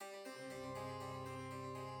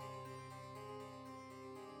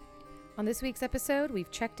On this week's episode,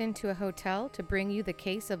 we've checked into a hotel to bring you the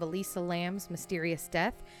case of Elisa Lam's mysterious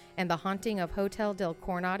death and the haunting of Hotel del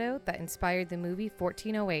Coronado that inspired the movie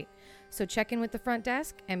 1408. So check in with the front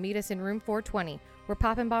desk and meet us in room 420. We're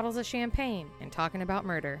popping bottles of champagne and talking about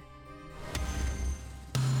murder.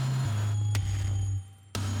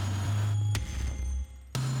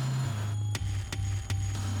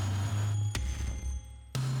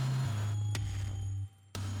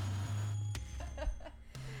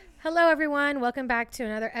 Hello, everyone. Welcome back to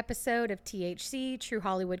another episode of THC, True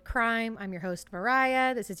Hollywood Crime. I'm your host,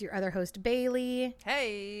 Mariah. This is your other host, Bailey.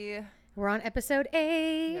 Hey. We're on episode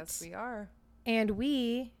 8. Yes, we are. And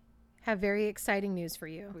we have very exciting news for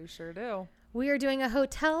you. We sure do. We are doing a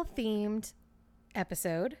hotel-themed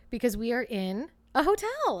episode because we are in a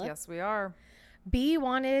hotel. Yes, we are. B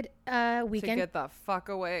wanted a weekend. To get the fuck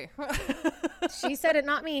away. She said it,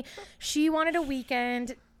 not me. She wanted a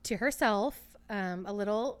weekend to herself, a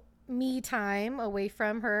little me time away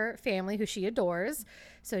from her family who she adores.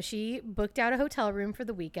 So she booked out a hotel room for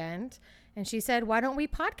the weekend and she said, why don't we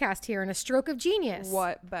podcast here in a stroke of genius?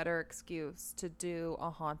 What better excuse to do a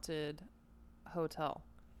haunted hotel?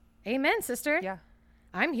 Amen, sister. Yeah.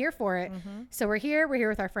 I'm here for it. Mm-hmm. So we're here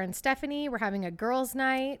with our friend Stephanie. We're having a girls'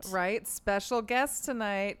 night. Right. Special guest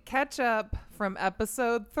tonight, Ketchup from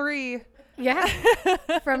episode 3. Yeah.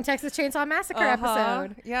 From Texas Chainsaw Massacre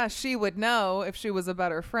episode. Yeah, she would know if she was a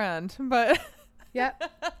better friend, but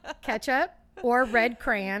Yep. Ketchup or Red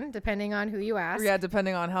Crayon, depending on who you ask. yeah,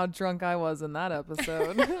 depending on how drunk I was in that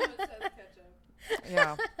episode.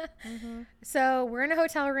 Yeah. Mm-hmm. So we're in a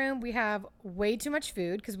hotel room. We have way too much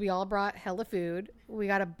food because we all brought hella food. We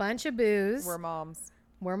got a bunch of booze. We're moms.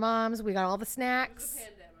 We're moms. We got all the snacks. There's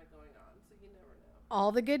a pandemic going on, so you never know.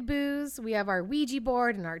 All the good booze. We have our Ouija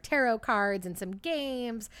board and our tarot cards and some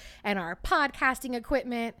games and our podcasting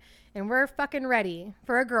equipment. And we're fucking ready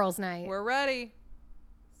for a girls' night. We're ready.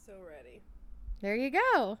 So ready. There you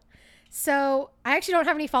go. So I actually don't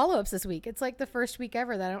have any follow-ups this week. It's like the first week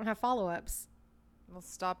ever that I don't have follow-ups. Well,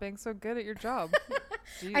 stop being so good at your job.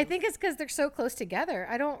 I think it's because they're so close together.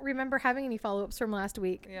 I don't remember having any follow-ups from last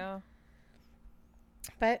week. Yeah.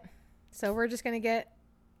 But so we're just going to get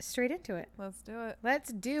straight into it. Let's do it.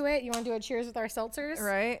 Let's do it. You want to do a cheers with our seltzers?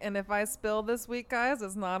 Right? And if I spill this week, guys,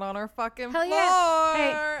 it's not on our fucking Hell floor.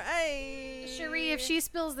 yeah. Hey. Cherie, if she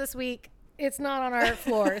spills this week, it's not on our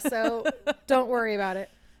floor. So don't worry about it.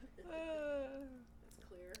 It's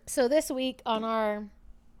clear. So this week on our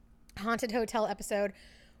Haunted Hotel episode,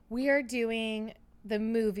 we are doing the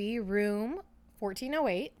movie Room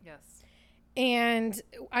 1408. Yes. And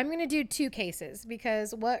I'm going to do 2 cases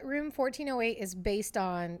because what Room 1408 is based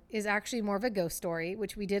on is actually more of a ghost story,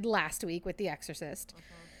 which we did last week with The Exorcist.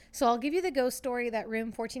 So I'll give you the ghost story that Room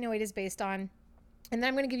 1408 is based on, and then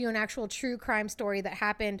I'm going to give you an actual true crime story that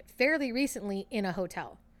happened fairly recently in a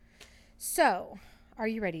hotel. So, are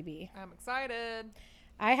you ready, B? I'm excited.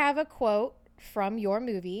 I have a quote from your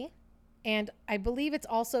movie, and I believe it's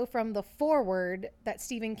also from the foreword that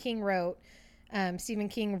Stephen King wrote. Stephen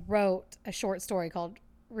King wrote a short story called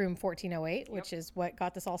Room 1408, which is what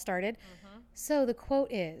got this all started. So the quote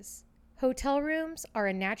is, "Hotel rooms are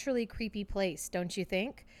a naturally creepy place, don't you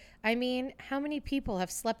think? I mean, how many people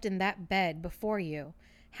have slept in that bed before you?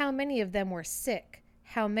 How many of them were sick?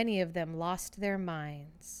 How many of them lost their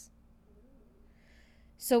minds?"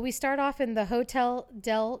 So we start off in the Hotel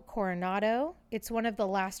del Coronado. It's one of the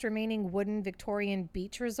last remaining wooden Victorian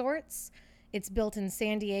beach resorts. It's built in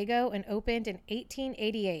San Diego and opened in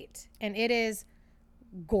 1888. And it is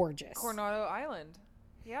gorgeous. Coronado Island.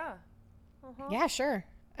 Yeah. Yeah, sure.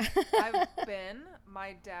 I've been.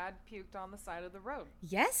 My dad puked on the side of the road.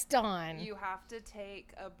 Yes, Dawn. You have to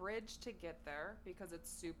take a bridge to get there because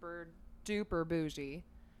it's super duper bougie.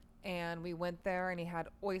 And we went there and he had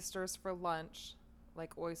oysters for lunch,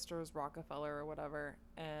 like oysters Rockefeller or whatever,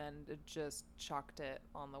 and it just chucked it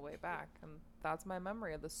on the way back. And that's my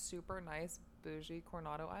memory of the super nice bougie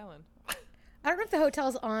Coronado Island. I don't know if the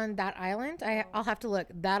hotel's on that island. I'll have to look.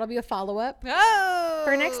 That'll be a follow-up. Oh!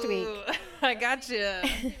 For next week. I got you.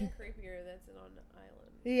 Even creepier that's on an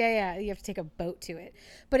island. Yeah. You have to take a boat to it.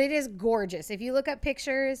 But it is gorgeous. If you look up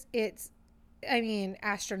pictures, it's,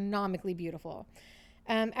 astronomically beautiful.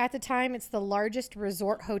 At the time, it's the largest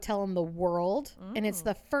resort hotel in the world, and it's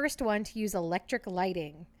the first one to use electric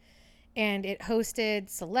lighting. And it hosted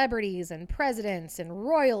celebrities and presidents and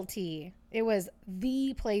royalty. It was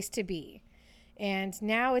the place to be. And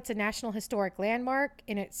now it's a National Historic Landmark,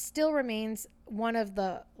 and it still remains one of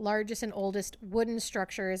the largest and oldest wooden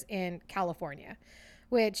structures in California,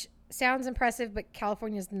 which sounds impressive, but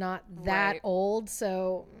California's not that Right. old,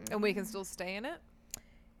 so... And we can still stay in it?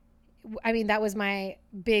 I mean, that was my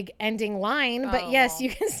big ending line, but yes, well. you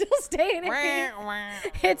can still stay in it.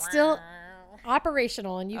 It's still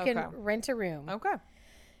operational and you can Okay. rent a room. Okay.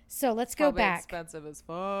 So let's go Probably back. expensive as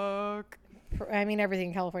fuck. I mean, everything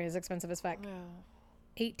in California is expensive as fuck.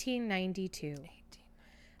 1892.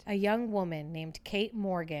 A young woman named Kate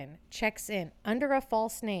Morgan checks in under a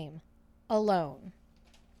false name, alone.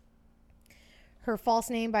 Her false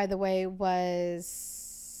name, by the way,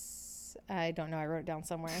 was, I don't know, I wrote it down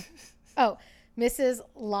somewhere. Oh, Mrs.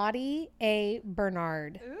 Lottie A.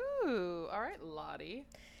 Bernard. Ooh, all right, Lottie.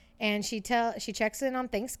 And she checks in on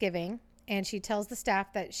Thanksgiving, and she tells the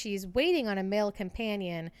staff that she's waiting on a male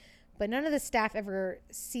companion, but none of the staff ever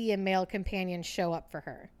see a male companion show up for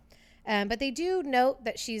her. But they do note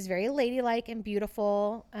that she's very ladylike and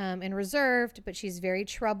beautiful and reserved, but she's very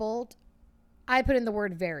troubled. I put in the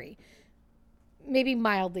word very. Maybe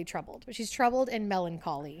mildly troubled, but she's troubled and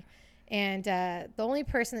melancholy. And the only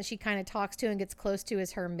person that she kind of talks to and gets close to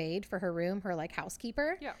is her maid for her room, her like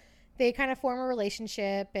housekeeper. Yeah. They kind of form a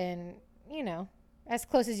relationship and, you know, as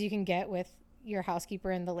close as you can get with your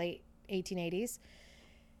housekeeper in the late 1880s.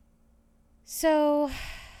 So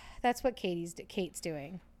that's what Kate's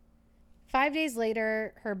doing. 5 days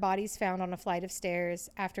later, her body's found on a flight of stairs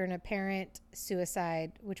after an apparent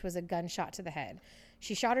suicide, which was a gunshot to the head.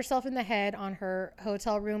 She shot herself in the head on her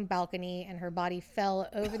hotel room balcony, and her body fell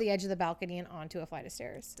over the edge of the balcony and onto a flight of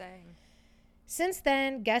stairs. Dang. Since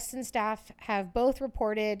then, guests and staff have both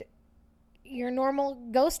reported your normal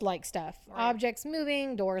ghost-like stuff. Right. Objects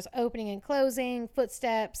moving, doors opening and closing,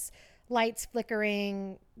 footsteps, lights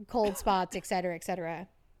flickering, cold spots, etc., etc.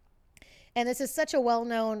 And this is such a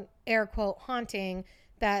well-known, air quote, haunting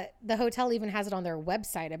that the hotel even has it on their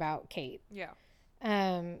website about Kate. Yeah.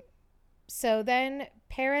 So then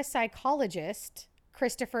parapsychologist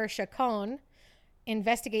Christopher Chacon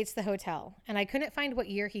investigates the hotel. And I couldn't find what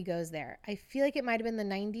year he goes there. I feel like it might have been the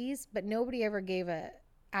 90s, but nobody ever gave a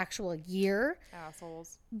actual year.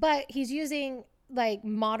 Assholes. But he's using like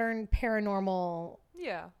modern paranormal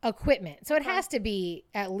Yeah. equipment. So it Okay. has to be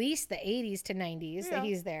at least the 80s to 90s Yeah. that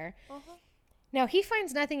he's there. Uh-huh. Now, he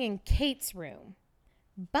finds nothing in Kate's room,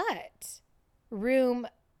 but room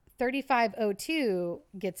 3502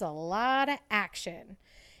 gets a lot of action.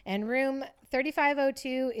 And room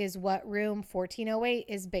 3502 is what room 1408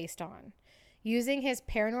 is based on. Using his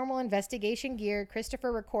paranormal investigation gear,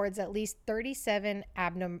 Christopher records at least 37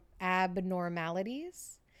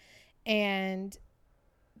 abnormalities. And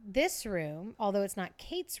this room, although it's not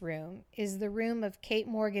Kate's room, is the room of Kate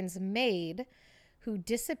Morgan's maid, who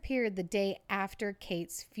disappeared the day after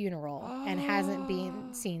Kate's funeral and hasn't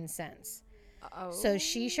been seen since. Oh. So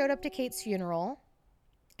she showed up to Kate's funeral,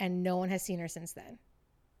 and no one has seen her since then.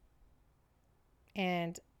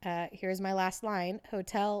 And here's my last line.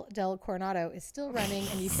 Hotel del Coronado is still running,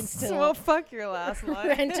 and you can still well, fuck your last line.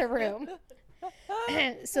 rent a room.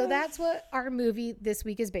 So that's what our movie this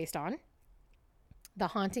week is based on. The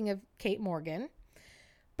Haunting of Kate Morgan.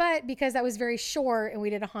 But because that was very short and we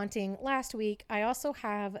did a haunting last week, I also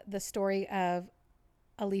have the story of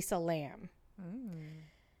Elisa Lam.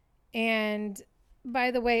 And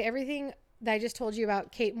by the way, everything that I just told you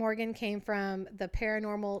about Kate Morgan came from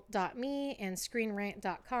theparanormal.me and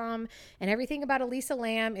screenrant.com. And everything about Elisa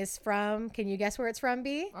Lam is from, can you guess where it's from,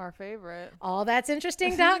 B? Our favorite.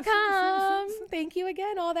 Allthat'sinteresting.com. Thank you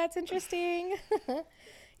again, All That's Interesting.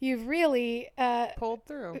 You've really Pulled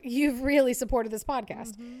through. you've really supported this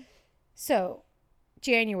podcast. So,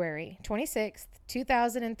 January 26th,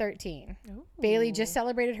 2013. Bailey just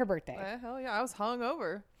celebrated her birthday. Hell yeah. I was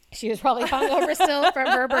hungover. She was probably hungover still from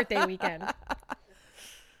her birthday weekend.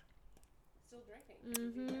 Still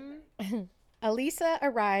drinking. Elisa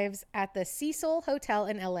arrives at the Cecil Hotel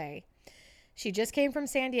in LA. She just came from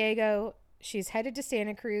San Diego. She's headed to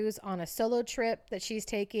Santa Cruz on a solo trip that she's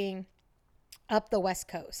taking up the West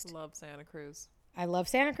Coast. Love Santa Cruz. I love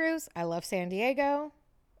Santa Cruz. I love San Diego.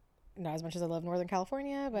 Not as much as I love Northern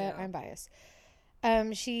California, but Yeah. I'm biased.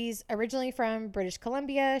 She's originally from British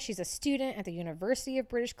Columbia. She's a student at the University of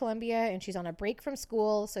British Columbia, and she's on a break from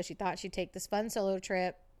school, so she thought she'd take this fun solo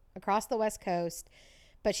trip across the West Coast.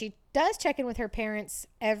 But she does check in with her parents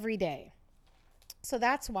every day. So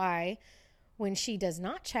that's why when she does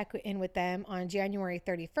not check in with them on January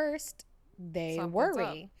 31st, they Something's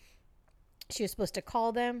worry. She was supposed to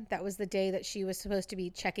call them. That was the day that she was supposed to be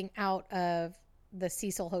checking out of the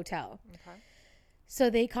Cecil Hotel. Okay. So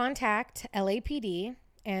they contact LAPD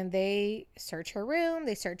and they search her room.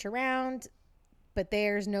 They search around, but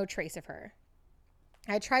there's no trace of her.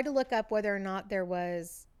 I tried to look up whether or not there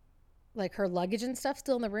was like her luggage and stuff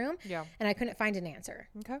still in the room, Yeah. and I couldn't find an answer.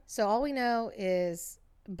 Okay. So all we know is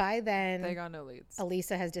by then, They got no leads.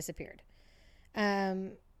 Elisa has disappeared.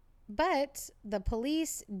 But the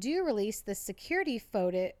police do release the security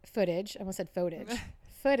footage. I almost said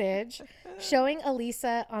footage showing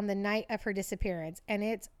Elisa on the night of her disappearance, and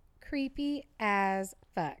it's creepy as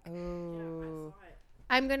fuck. Ooh.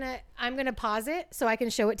 I'm gonna pause it so I can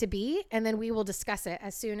show it to B, and then we will discuss it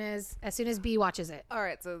as soon as B watches it. All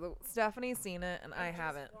right, so Stephanie's seen it and I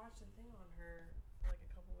haven't. Watched a thing on her like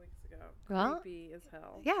a couple weeks ago. Well, Creepy as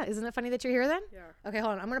hell. Yeah, isn't it funny that you're here then? Yeah. Okay,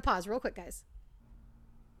 hold on. I'm gonna pause real quick, guys.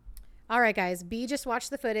 All right, guys. B just watched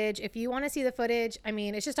the footage. If you want to see the footage, I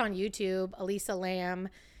mean, it's just on YouTube. Elisa Lam.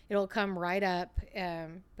 It'll come right up.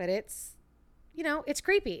 But it's, it's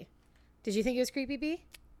creepy. Did you think it was creepy, B?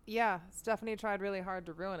 Yeah, Stephanie tried really hard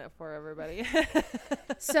to ruin it for everybody.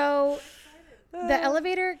 So the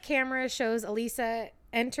elevator camera shows Elisa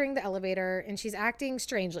entering the elevator, and she's acting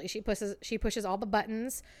strangely. She pushes all the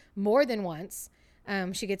buttons more than once.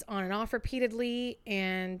 She gets on and off repeatedly,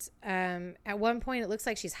 and at one point it looks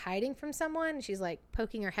like she's hiding from someone. She's like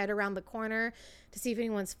poking her head around the corner to see if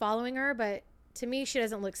anyone's following her, but to me she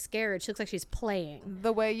doesn't look scared. She looks like she's playing.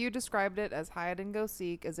 The way you described it as hide and go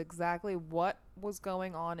seek is exactly what was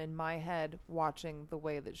going on in my head watching the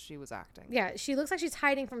way that she was acting. Yeah, she looks like she's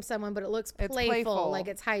hiding from someone, but it looks It's playful, playful. like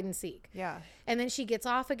it's hide and seek. Yeah. And then she gets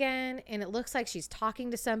off again, and it looks like she's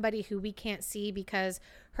talking to somebody who we can't see because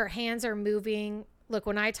her hands are moving. Look,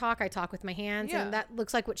 when I talk with my hands, Yeah. and that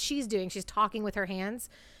looks like what she's doing. She's talking with her hands.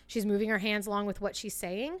 She's moving her hands along with what she's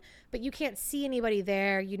saying, but you can't see anybody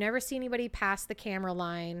there. You never see anybody past the camera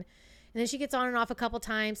line. And then she gets on and off a couple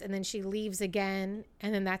times, and then she leaves again,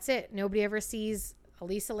 and then that's it. Nobody ever sees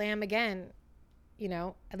Elisa Lam again,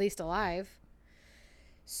 at least alive.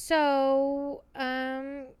 So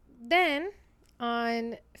then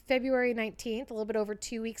on February 19th, a little bit over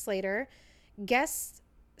 2 weeks later, guests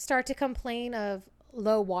start to complain of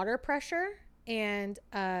low water pressure and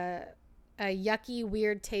a yucky,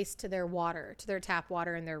 weird taste to their water, to their tap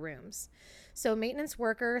water in their rooms. So maintenance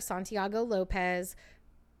worker Santiago Lopez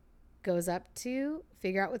goes up to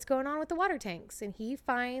figure out what's going on with the water tanks, and he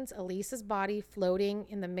finds Elisa's body floating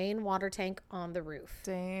in the main water tank on the roof.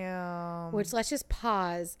 Damn. Which, let's just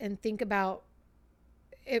pause and think about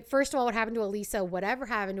it. First of all, what happened to Elisa? Whatever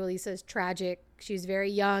happened to Elisa is tragic. She's very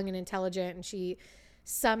young and intelligent, and she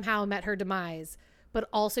somehow met her demise. But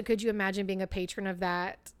also, could you imagine being a patron of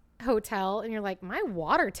that hotel and you're like, my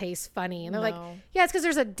water tastes funny, and they're like, yeah, it's because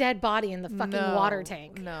there's a dead body in the fucking water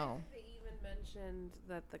tank. No. They even mentioned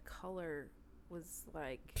that the color was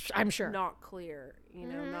like, I'm sure, not clear,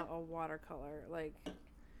 not a watercolor, like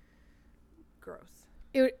gross.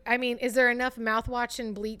 Is there enough mouthwash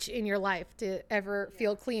and bleach in your life to ever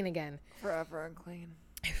feel clean again? Forever unclean.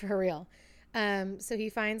 For real. So he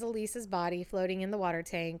finds Elisa's body floating in the water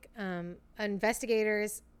tank.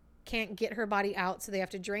 Investigators can't get her body out, so they have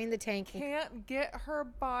to drain the tank. Can't get her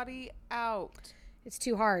body out. It's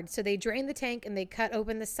too hard. So they drain the tank and they cut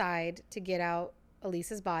open the side to get out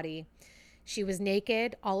Elisa's body. She was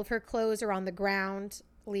naked. All of her clothes are on the ground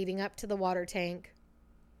leading up to the water tank.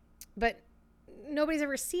 But nobody's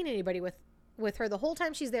ever seen anybody with her. The whole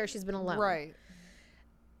time she's there, she's been alone. Right.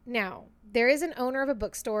 Now, there is an owner of a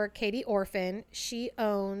bookstore, Katie Orphan. She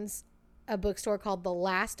owns a bookstore called The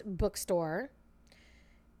Last Bookstore.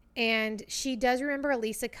 And she does remember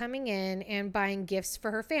Elisa coming in and buying gifts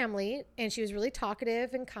for her family. And she was really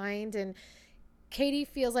talkative and kind. And Katie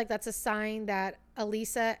feels like that's a sign that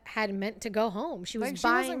Elisa had meant to go home. She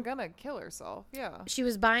wasn't going to kill herself. Yeah. She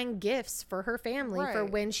was buying gifts for her family for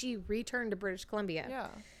Right. when she returned to British Columbia. Yeah.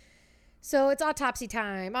 So it's autopsy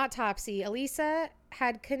time. Autopsy. Elisa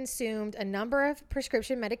had consumed a number of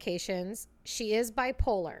prescription medications. She is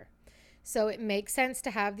bipolar. So it makes sense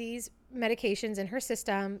to have these medications in her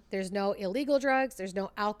system. There's no illegal drugs. There's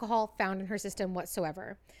no alcohol found in her system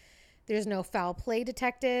whatsoever. There's no foul play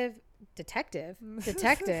detected.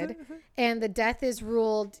 And the death is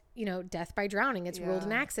ruled, death by drowning. It's ruled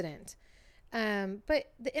an accident.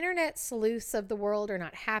 But the internet sleuths of the world are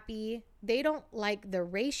not happy. They don't like the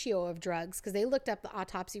ratio of drugs because they looked up the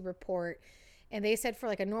autopsy report and they said for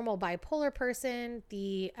like a normal bipolar person,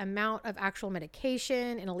 the amount of actual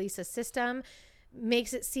medication in Elisa's system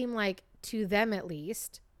makes it seem like, to them at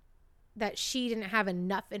least, that she didn't have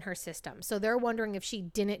enough in her system. So they're wondering if she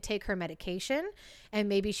didn't take her medication and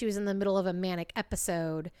maybe she was in the middle of a manic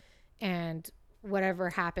episode and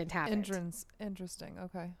whatever happened. Interesting.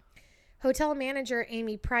 Okay. Hotel manager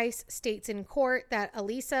Amy Price states in court that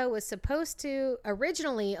Elisa was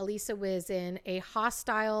originally in a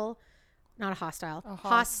hostel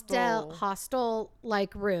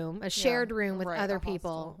like room, a shared room with right, other a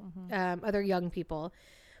people, hostel. other young people.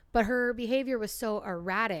 But her behavior was so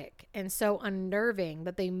erratic and so unnerving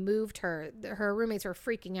that they moved her. Her roommates were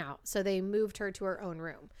freaking out. So they moved her to her own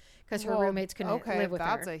room because her roommates couldn't live with her.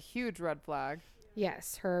 That's a huge red flag.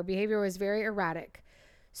 Yes, her behavior was very erratic.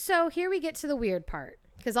 So here we get to the weird part,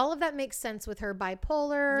 because all of that makes sense with her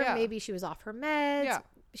bipolar. Yeah. Maybe she was off her meds. Yeah.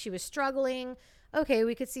 She was struggling. Okay,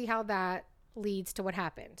 we could see how that leads to what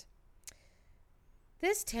happened.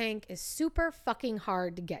 This tank is super fucking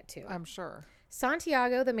hard to get to. I'm sure.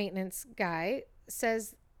 Santiago, the maintenance guy,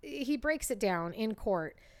 says he breaks it down in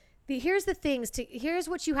court. Here's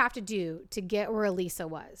what you have to do to get where Elisa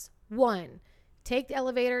was. 1, take the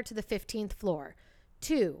elevator to the 15th floor.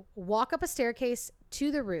 2, walk up a staircase to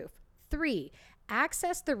the roof. 3,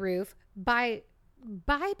 access the roof by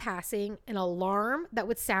bypassing an alarm that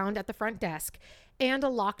would sound at the front desk and a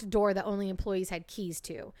locked door that only employees had keys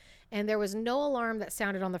to. And there was no alarm that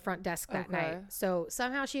sounded on the front desk that night. So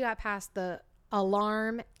somehow she got past the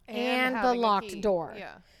alarm and the locked door.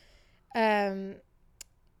 Yeah.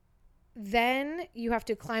 Then you have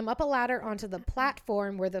to climb up a ladder onto the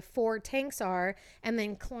platform where the 4 tanks are, and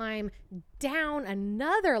then climb down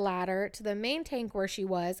another ladder to the main tank where she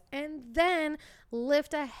was, and then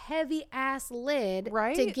lift a heavy ass lid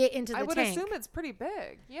to get into the tank. I would assume it's pretty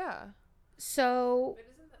big. Yeah. So, But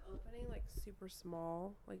isn't the opening like super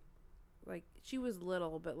small? Like she was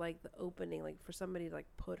little, but like the opening, like for somebody to like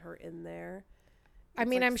put her in there. I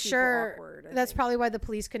mean, like, I'm super sure awkward, I that's think. probably why the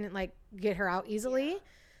police couldn't like get her out easily.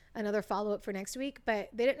 Another follow-up for next week, but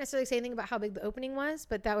they didn't necessarily say anything about how big the opening was,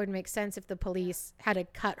 but that would make sense if the police had to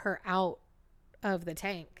cut her out of the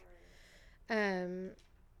tank.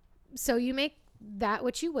 So you make that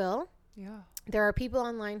what you will. Yeah. There are people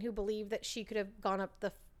online who believe that she could have gone up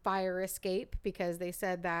the fire escape because they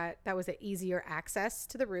said that that was an easier access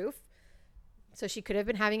to the roof. So she could have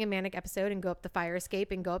been having a manic episode and go up the fire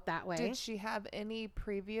escape and go up that way. Did she have any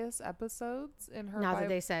previous episodes in her? Now that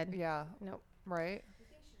they said. Yeah. Nope. Right.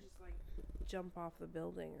 Just like jump off the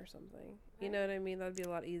building or something. You know what I mean? That'd be a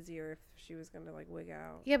lot easier if she was gonna like wig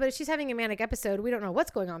out. Yeah, but if she's having a manic episode, we don't know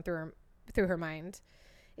what's going on through her mind.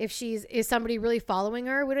 If is somebody really following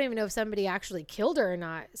her? We don't even know if somebody actually killed her or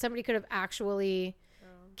not. Somebody could have actually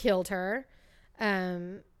killed her.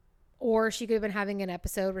 Or she could have been having an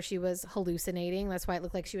episode where she was hallucinating. That's why it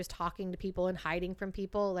looked like she was talking to people and hiding from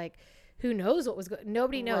people. Like, who knows what was going on?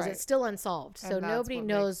 Nobody knows. Right. It's still unsolved. So And that's nobody what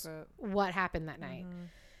knows makes it- what happened that night. Mhm.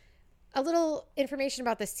 A little information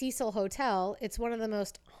about the Cecil Hotel. It's one of the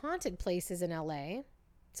most haunted places in LA,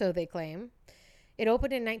 so they claim. It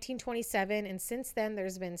opened in 1927, and since then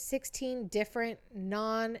there's been 16 different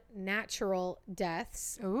non-natural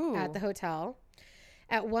deaths Ooh. at the hotel.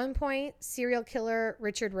 At one point, serial killer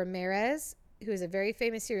Richard Ramirez, who is a very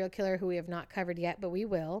famous serial killer who we have not covered yet, but we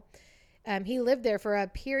will, he lived there for a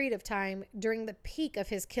period of time during the peak of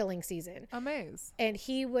his killing season. Amaze. And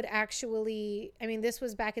he would actually, I mean, this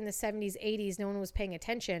was back in the 70s, 80s. No one was paying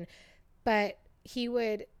attention. But he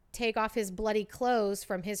would take off his bloody clothes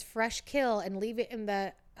from his fresh kill and leave it in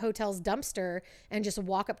the hotel's dumpster and just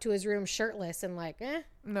walk up to his room shirtless and like,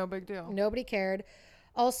 No big deal. nobody cared.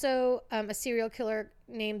 Also, a serial killer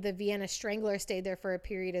named the Vienna Strangler stayed there for a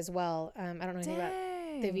period as well. I don't know anything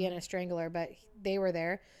about the Vienna Strangler, but they were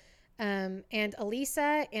there. And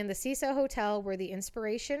Elisa and the Cecil Hotel were the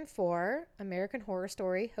inspiration for American Horror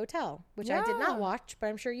Story Hotel, which I did Yeah. not watch, but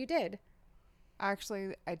I'm sure you did.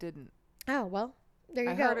 Actually, I didn't. Oh, well, there you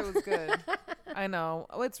I go. heard it was good. I know.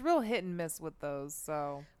 Oh, it's real hit and miss with those.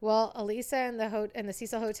 So, Well, Elisa and the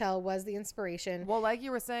Cecil Hotel was the inspiration. well, like you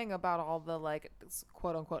were saying about all the like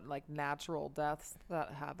quote unquote like natural deaths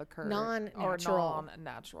that have occurred. Non-natural. Or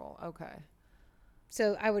non-natural. Okay.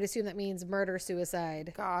 So I would assume that means murder,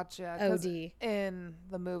 suicide, Gotcha. 'Cause OD. in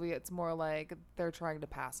the movie, it's more like they're trying to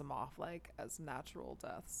pass them off like as natural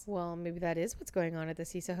deaths. Well, maybe that is what's going on at the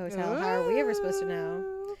Cecil Hotel. How are we ever supposed to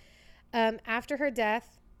know? After her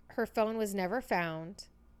death, her phone was never found,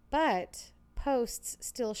 but posts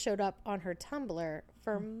still showed up on her Tumblr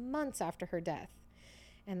for months after her death.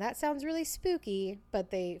 And that sounds really spooky, but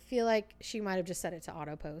they feel like she might have just set it to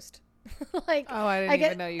auto post. Like, Oh, I didn't I get-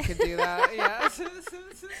 even know you could do that. Yeah.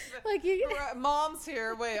 like you, Mom's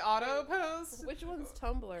here. Wait, auto post? Which one's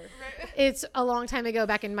Tumblr? it's a long time ago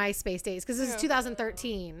back in MySpace days because this is Yeah.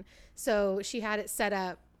 2013. So she had it set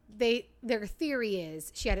up. Their theory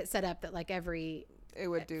is she had it set up that like every It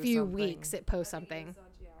would do few something. weeks it posts something.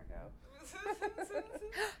 Santiago.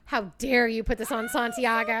 How dare you put this on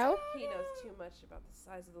Santiago? He knows too much about the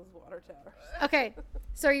size of those water towers. Okay,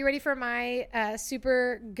 so are you ready for my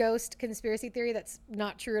super ghost conspiracy theory that's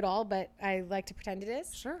not true at all, but I like to pretend it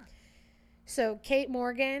is? Sure. So Kate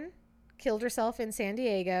Morgan killed herself in San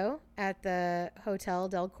Diego at the Hotel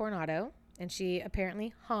Del Coronado, and she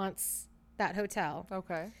apparently haunts that hotel.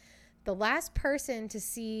 Okay. The last person to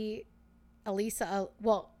see Elisa,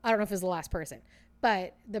 well, I don't know if it was the last person,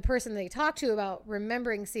 but the person they talked to about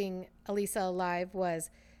remembering seeing Elisa alive was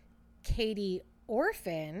Katie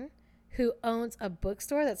Orphan, who owns a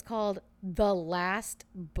bookstore that's called The Last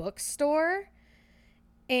Bookstore.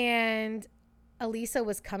 And Elisa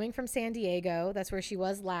was coming from San Diego. That's where she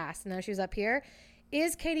was last. And now she was up here.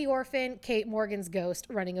 Is Katie Orphan Kate Morgan's ghost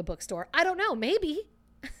running a bookstore? I don't know. Maybe.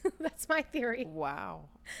 That's my theory. Wow.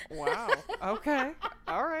 Okay.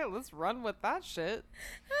 All right. Let's run with that shit.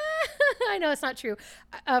 I know it's not true.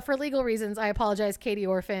 For legal reasons, I apologize, Katie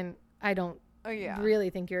Orphan. I don't really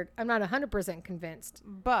think I'm not 100% convinced.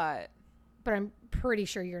 But I'm pretty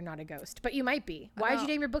sure you're not a ghost. But you might be. Why did you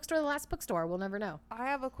name your bookstore The Last Bookstore? We'll never know. I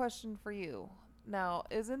have a question for you. Now,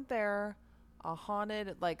 isn't there a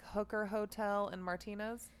haunted, like, hooker hotel in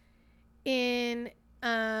Martinez?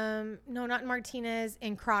 No, not in Martinez.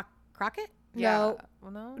 In Crockett? Yeah.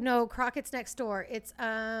 No, Crockett's next door. It's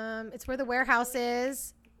where the warehouse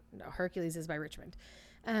is. No, Hercules is by Richmond.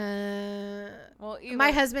 My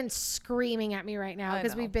husband's screaming at me right now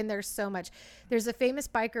because we've been there so much. There's a famous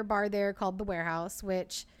biker bar there called The Warehouse,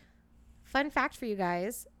 which, fun fact for you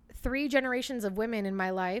guys, 3 generations of women in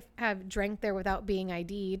my life have drank there without being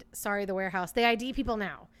ID'd. Sorry, The Warehouse. They ID people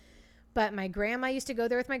now. But my grandma used to go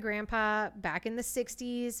there with my grandpa back in the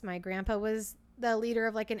 60s. My grandpa was the leader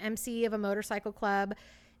of like an MC of a motorcycle club.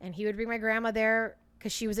 And he would bring my grandma there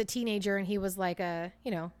because she was a teenager and he was like a,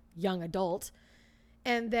 young adult.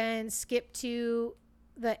 And then skip to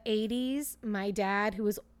the 80s. My dad, who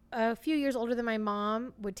was a few years older than my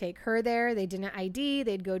mom, would take her there. They didn't ID.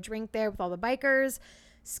 They'd go drink there with all the bikers.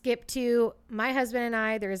 Skip to my husband and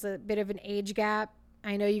I. There's a bit of an age gap.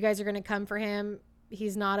 I know you guys are going to come for him.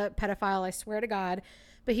 He's not a pedophile, I swear to God.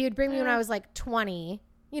 But he would bring me when I was like 20,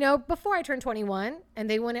 before I turned 21. And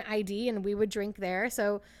they wouldn't ID and we would drink there.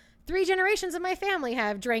 So 3 generations of my family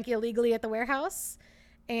have drank illegally at the Warehouse.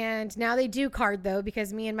 And now they do card, though,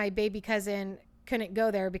 because me and my baby cousin couldn't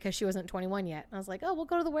go there because she wasn't 21 yet. I was like, oh, we'll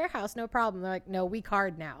go to the Warehouse. No problem. They're like, no, we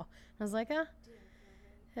card now. I was like, no,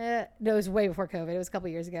 it was way before COVID. It was a couple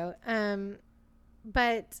years ago.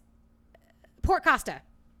 But Port Costa.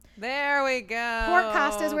 There we go. Port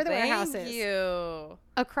Costa is where the Warehouse is. Thank you.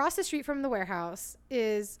 Across the street from the Warehouse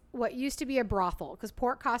is what used to be a brothel, because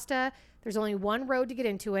Port Costa, there's only one road to get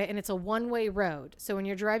into it, and it's a one-way road. So when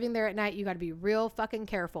you're driving there at night, you got to be real fucking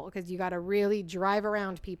careful because you got to really drive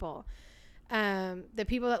around people. The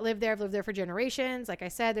people that live there have lived there for generations. Like I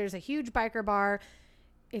said, there's a huge biker bar.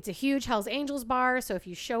 It's a huge Hells Angels bar. So if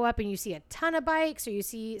you show up and you see a ton of bikes or you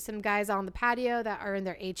see some guys on the patio that are in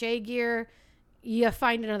their HA gear, you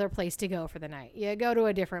find another place to go for the night. You go to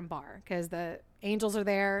a different bar because the Angels are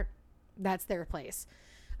there. That's their place.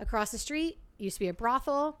 Across the street used to be a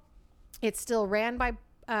brothel. It's still ran by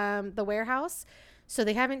the Warehouse. So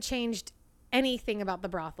they haven't changed anything about the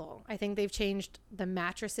brothel. I think they've changed the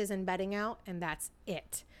mattresses and bedding out, and that's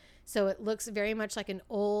it. So it looks very much like an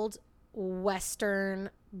old Western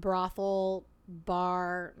brothel,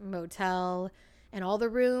 bar, motel, and all the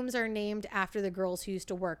rooms are named after the girls who used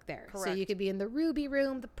to work there. Correct. So you could be in the Ruby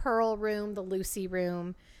room, the Pearl room, the Lucy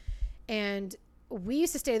room. And we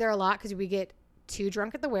used to stay there a lot because we get too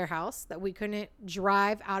drunk at the Warehouse that we couldn't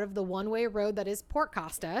drive out of the one-way road that is Port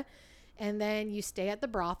Costa. And then you stay at the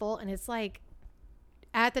brothel, and it's like,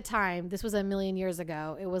 at the time, this was a million years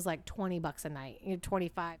ago, it was like $20 a night,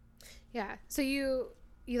 25. Yeah. So you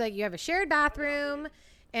have a shared bathroom,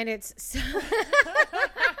 and it's so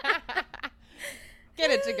Get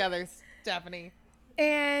it together, Stephanie.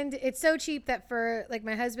 And it's so cheap that for like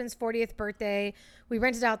my husband's 40th birthday, we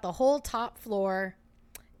rented out the whole top floor,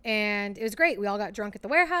 and it was great. We all got drunk at the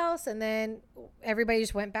Warehouse, and then everybody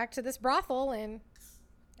just went back to this brothel and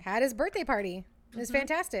had his birthday party. It was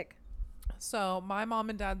fantastic. So my mom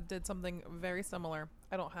and dad did something very similar.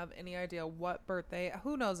 I don't have any idea what birthday.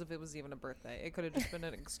 Who knows if it was even a birthday? It could have just been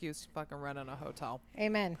an excuse to fucking rent in a hotel.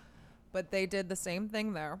 Amen. But they did the same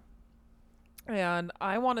thing there. And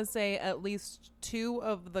I want to say at least 2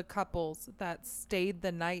 of the couples that stayed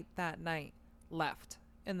the night that night left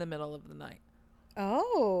in the middle of the night.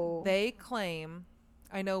 Oh. They claim,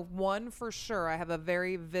 I know one for sure, I have a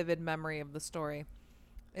very vivid memory of the story,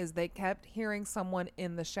 is they kept hearing someone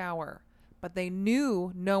in the shower. But they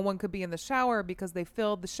knew no one could be in the shower because they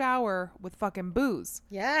filled the shower with fucking booze.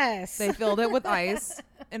 Yes. They filled it with ice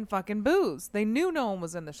and fucking booze. They knew no one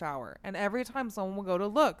was in the shower. And every time someone would go to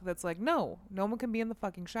look, that's like, no one can be in the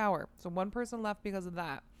fucking shower. So one person left because of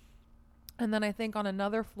that. And then I think on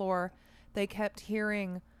another floor, they kept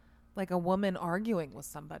hearing like a woman arguing with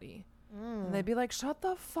somebody. Mm. And they'd be like, shut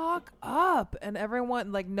the fuck up. And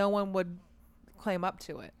everyone, like, no one would claim up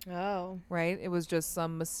to it. Oh. Right? It was just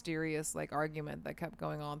some mysterious, like, argument that kept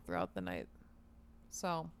going on throughout the night.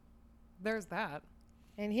 So there's that.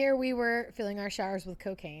 And here we were filling our showers with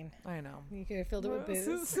cocaine. I know. You could have filled it with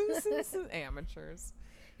booze. Amateurs.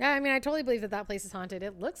 Yeah, I mean, I totally believe that place is haunted.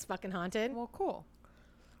 It looks fucking haunted. Well, cool.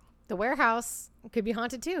 The warehouse could be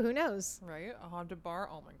haunted too. Who knows? Right? A haunted bar?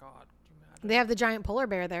 Oh my God. Could you imagine? They have the giant polar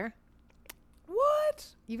bear there. What?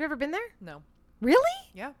 You've ever been there? No. Really?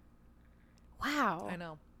 Yeah. Wow. I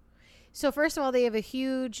know. So first of all, they have a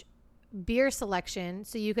huge beer selection.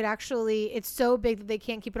 So you could actually, it's so big that they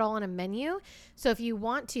can't keep it all on a menu. So if you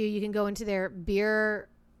want to, you can go into their beer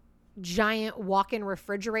giant walk-in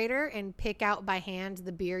refrigerator and pick out by hand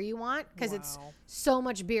the beer you want, because it's Wow. so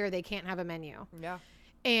much beer they can't have a menu. Yeah.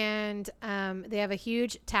 And they have a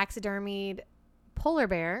huge taxidermied polar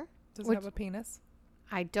bear. Does Which- it have a penis?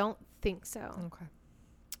 I don't think so. Okay.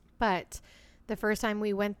 But the first time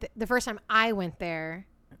I went there,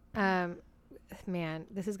 man,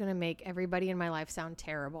 this is going to make everybody in my life sound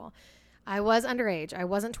terrible. I was underage. I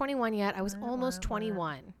wasn't 21 yet. I was almost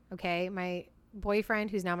 21. Okay. My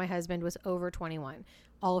boyfriend, who's now my husband, was over 21.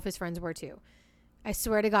 All of his friends were too. I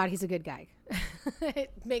swear to God, he's a good guy.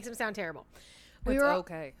 It makes him sound terrible.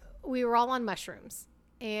 Okay. We were all on mushrooms,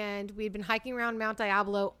 and we'd been hiking around Mount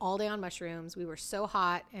Diablo all day on mushrooms. We were so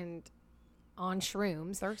hot and on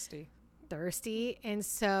shrooms. Thirsty. And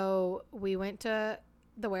so we went to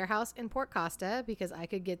the warehouse in Port Costa because I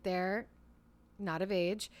could get there not of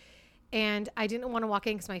age. And I didn't want to walk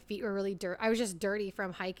in because my feet were really dirty. I was just dirty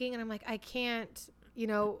from hiking. And I'm like, I can't,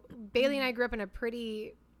 Bailey and I grew up in a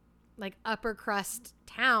pretty like upper crust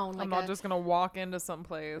town. Like I'm not just going to walk into some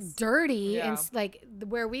place. dirty. Yeah. And like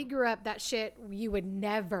where we grew up, that shit, you would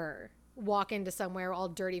never walk into somewhere all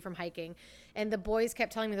dirty from hiking. And the boys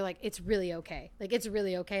kept telling me, they're like, it's really okay. Like, it's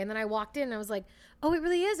really okay. And then I walked in and I was like, oh, it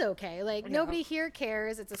really is okay. Like, nobody here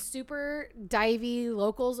cares. It's a super divey,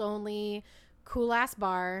 locals only, cool ass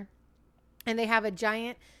bar. And they have a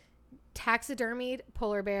giant taxidermied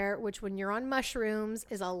polar bear, which when you're on mushrooms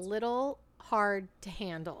is a little hard to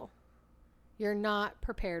handle. You're not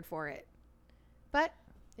prepared for it. But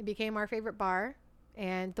it became our favorite bar.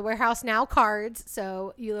 And the warehouse now cards,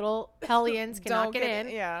 so you little hellions cannot get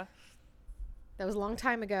in. Yeah. That was a long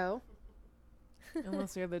time ago.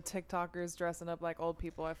 Unless you're the TikTokers dressing up like old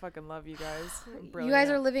people. I fucking love you guys. You guys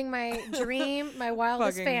are living my dream, my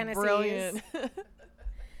wildest fucking fantasies. brilliant.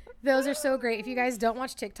 Those are so great. If you guys don't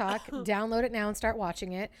watch TikTok, download it now and start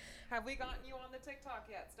watching it. Have we gotten you on the TikTok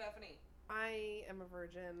yet, Stephanie? I am a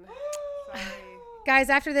virgin. Sorry. Guys,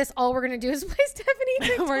 after this, all we're going to do is play Stephanie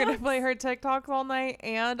TikTok. We're going to play her TikToks all night.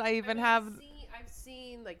 And I even have... I've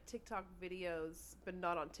seen like TikTok videos, but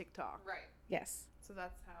not on TikTok. Right. Yes. So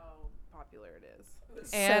that's how popular it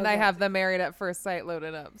is. And So I good. have the Married at First Sight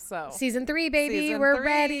loaded up. So Season 3, baby. Season We're 3,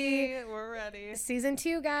 ready. We're ready. Season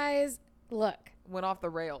 2, guys. Look. Went off the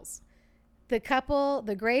rails. The couple,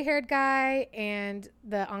 the gray-haired guy and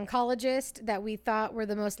the oncologist that we thought were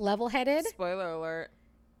the most level-headed, Spoiler alert.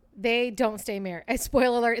 they don't stay married.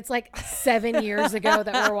 Spoiler alert, it's like 7 years ago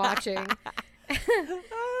that we're watching.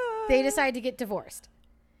 They decide to get divorced.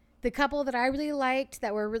 The couple that I really liked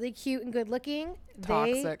that were really cute and good looking,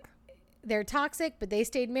 Toxic. they're toxic, but they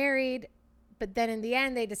stayed married. But then in the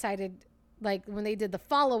end, they decided, like when they did the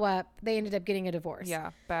follow-up, they ended up getting a divorce. Yeah.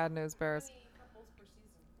 Bad news bears.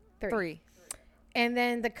 3. And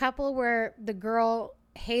then the couple where the girl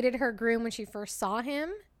hated her groom when she first saw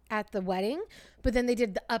him at the wedding, but then they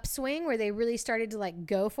did the upswing where they really started to like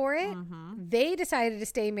go for it. Mm-hmm. They decided to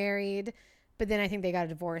stay married, but then I think they got a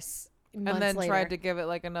divorce months And then later. tried to give it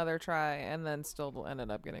like another try and then still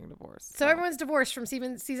ended up getting divorced. So everyone's divorced from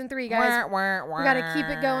season 3, guys. We got to keep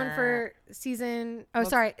it going for season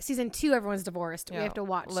 2. Everyone's divorced. We have to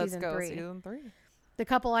watch Let's season go 3. Season 3. The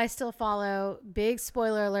couple I still follow, big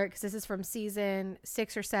spoiler alert, because this is from season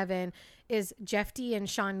 6 or 7, is Jeffy and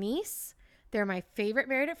Shawnice. They're my favorite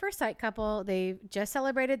Married at First Sight couple. They just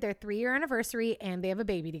celebrated their 3-year anniversary and they have a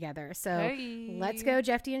baby together. So Hey. let's go,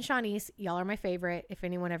 Jeffy and Shawnice. Y'all are my favorite if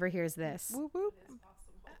anyone ever hears this. Whoop, whoop.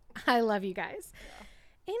 I love you guys.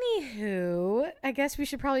 Anywho, I guess we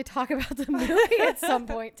should probably talk about the movie at some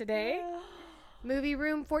point today. Movie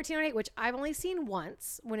Room 1408, which I've only seen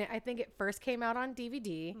once when I think it first came out on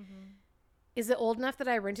DVD. Mm-hmm. Is it old enough that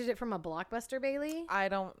I rented it from a Blockbuster, Bailey? I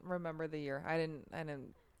don't remember the year. I didn't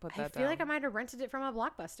put that I feel down. like I might have rented it from a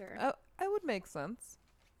Blockbuster. Oh, it would make sense.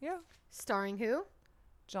 Yeah. Starring who?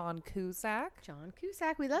 John Cusack. John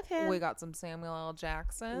Cusack. We love him. We got some Samuel L.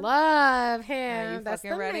 Jackson. Love Are him. you That's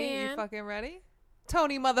fucking the ready? man. You fucking ready?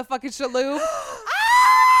 Tony motherfucking Shalhoub.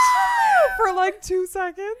 For like 2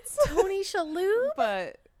 seconds. Tony Shalhoub?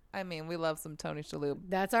 But I mean, we love some Tony Shalhoub.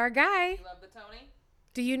 That's our guy. You love the Tony?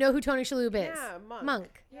 Do you know who Tony Shalhoub is? Yeah,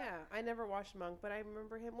 Monk. Yeah, I never watched Monk, but I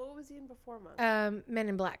remember him. What was he in before Monk? Men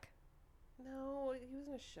in Black. No, he was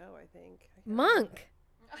in a show, I think. Monk.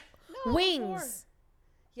 No, Wings. before.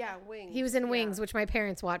 Yeah, Wings. He was in Yeah. Wings, which my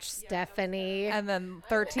parents watched. Stephanie. And then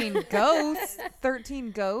 13 Ghosts.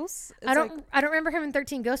 13 Ghosts. It's I don't like, I don't remember him in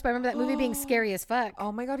 13 Ghosts, but I remember that movie being scary as fuck.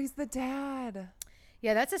 oh my God, he's the dad.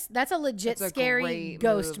 Yeah, that's a legit That's a scary great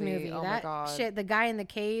ghost movie. movie. Oh my that God. shit, the guy in the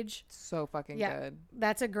cage. So fucking Yeah. good.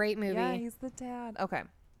 That's a great movie. Yeah, he's the dad. Okay.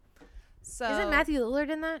 So Isn't Matthew Lillard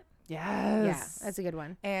in that? Yes. Yeah, that's a good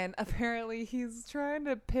one. And apparently he's trying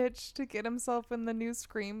to pitch to get himself in the new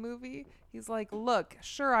Scream movie. He's like, look,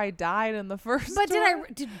 sure, I died in the first But one.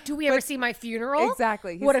 do we ever see my funeral?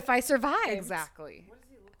 Exactly. What if I survived? Exactly. What does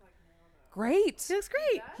he look like now, though? Great. He looks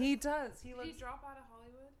great. He does. He Did looks. he drop out of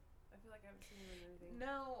Hollywood? I feel like I haven't seen him in anything.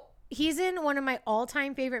 No. He's in one of my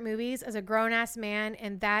all-time favorite movies as a grown-ass man,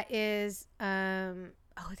 and that is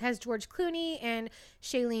it has George Clooney and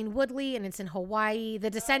Shailene Woodley, and it's in Hawaii. The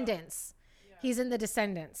Descendants. He's in The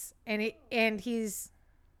Descendants, and he's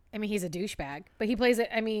a douchebag, but he plays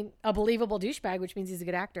a believable douchebag, which means he's a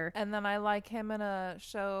good actor. And then I like him in a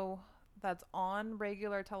show that's on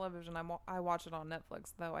regular television. I watch it on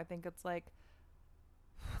Netflix, though. I think it's like,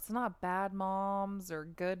 it's not Bad Moms or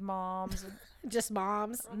Good Moms. Just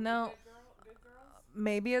moms. No. Good girls?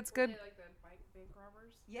 Maybe it's good. They like the bank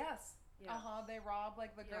robbers? Yes. Yeah. They rob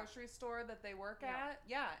like the Yeah. grocery store that they work at.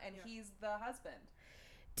 Yeah, and he's the husband.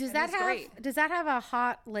 Does And that he's have great. Does that have a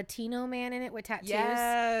hot Latino man in it with tattoos?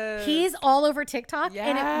 Yes. He's all over TikTok,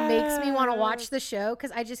 and it makes me want to watch Yes. the show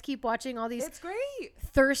because I just keep watching all these It's great.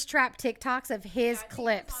 thirst trap TikToks of his I think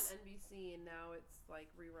clips. It's on NBC and now it's like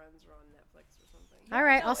reruns are on Netflix or something. All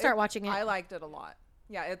right, No, I'll start watching it. I liked it a lot.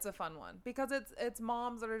 Yeah, it's a fun one because it's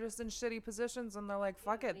moms that are just in shitty positions and they're like,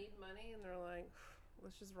 fuck They it. need money and they're like,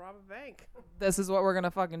 let's just rob a bank. This is what we're gonna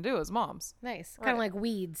fucking do as moms. Nice, kind of Right. like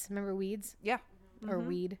Weeds. Remember Weeds Yeah. or Mhm.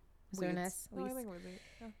 Weed? Is there an Weeds. S? No, I Weeds. think we're weed.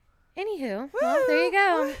 Yeah. Anywho, well, there you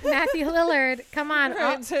go, Matthew Lillard. Come on,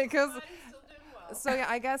 Right, 'cause- But he's still doing well. so yeah,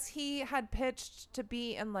 I guess he had pitched to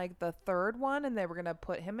be in like the third one, and they were gonna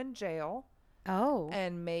put him in jail oh,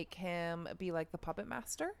 and make him be like the puppet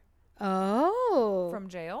master from from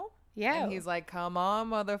jail. yeah. And he's like, "Come on,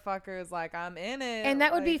 motherfuckers! Like I'm in it." And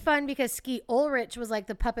that would be like- fun because Skeet Ulrich was like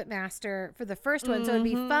the puppet master for the first one. So it'd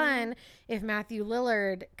be Mhm. fun if Matthew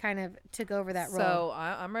Lillard kind of took over that role. So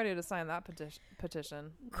I'm ready to sign that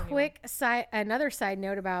petition. Quick another side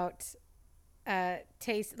note about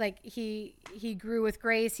Taste, like he grew with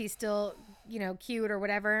grace. He's still, cute or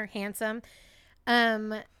whatever, handsome.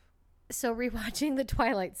 So rewatching the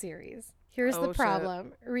Twilight series. Here's Oh, the shit.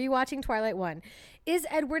 problem. Rewatching Twilight 1. Is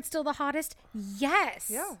Edward still the hottest? Yes.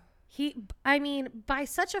 Yeah. By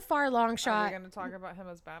such a far long Are shot. we going to talk about him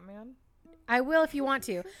as Batman? I will if you want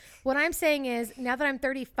to. What I'm saying is, now that I'm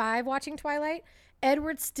 35 watching Twilight,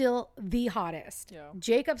 Edward's still the hottest. Yeah.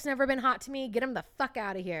 Jacob's never been hot to me. Get him the fuck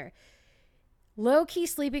out of here. Low key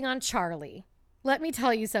sleeping on Charlie. Let me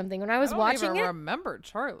tell you something. When I was I don't watching even it, remember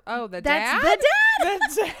Charlie. Oh, the that's dad. the dad.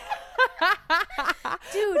 The dad.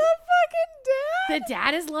 Dude, the fucking dad. the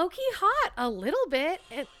dad is low key hot a little bit.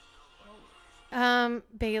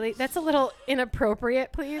 Bailey, that's a little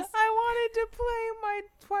inappropriate, please. I wanted to play my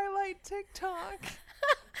Twilight TikTok.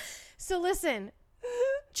 So listen,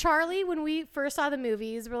 Charlie, when we first saw the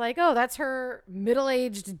movies, we're like, oh, that's her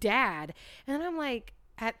middle-aged dad. And then I'm like,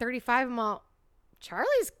 at 35, I'm all,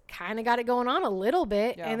 Charlie's kind of got it going on a little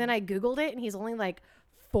bit. Yeah. And then I Googled it, and he's only like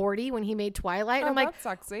 40 when he made Twilight. And Oh, I'm like, that's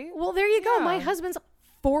sexy. well, there you go. My Yeah. husband's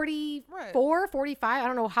 44, 45. I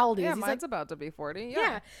don't know how old he is. Yeah, He's mine's like, about to be 40.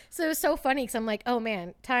 yeah. So it was so funny because I'm like, oh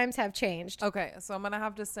man, times have changed. Okay, so I'm gonna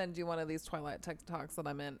have to send you one of these Twilight TikToks that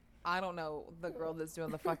I'm in. I don't know the girl that's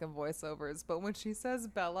doing the fucking voiceovers, but when she says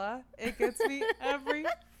Bella, it gets me every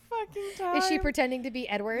fucking time. Is she pretending to be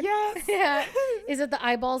Edward? Yes. Yeah. Is it the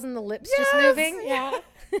eyeballs and the lips just Yes. moving? Yeah.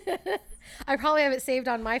 I probably have it saved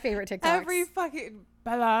on my favorite TikToks. Every fucking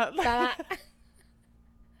Bella. Bella.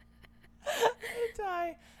 I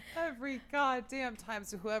die every goddamn time.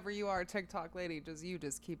 So whoever you are, TikTok lady, you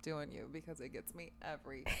just keep doing you because it gets me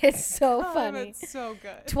every It's so time. funny. It's so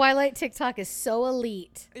good. Twilight TikTok is so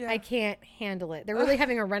elite. Yeah. I can't handle it. They're really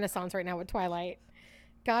having a renaissance right now with Twilight.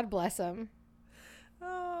 God bless them.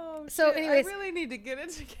 Oh, So shit. anyways- I really need to get it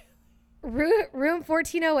together. Room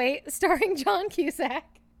 1408, starring John Cusack.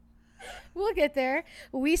 We'll get there.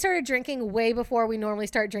 We started drinking way before we normally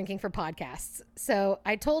start drinking for podcasts. So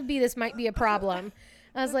I told B this might be a problem.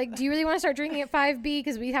 I was like, do you really want to start drinking at 5B?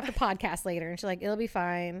 Because we have to podcast later. And she's like, it'll be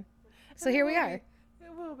fine. So here we are.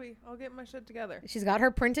 It will be. I'll get my shit together. She's got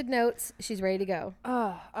her printed notes. She's ready to go.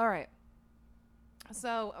 All right.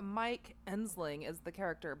 So Mike Ensling is the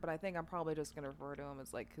character, but I think I'm probably just going to refer to him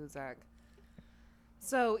as like Cusack.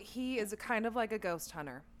 So he is kind of like a ghost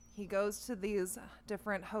hunter. He goes to these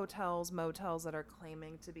different hotels, motels that are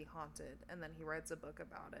claiming to be haunted, and then he writes a book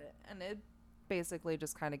about it. And it basically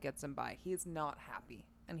just kind of gets him by. He's not happy,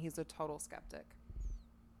 and he's a total skeptic.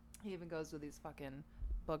 He even goes to these fucking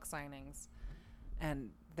book signings, and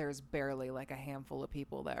there's barely like a handful of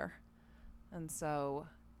people there. And so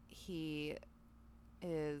he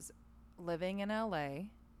is living in LA,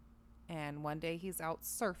 and one day he's out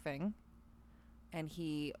surfing, and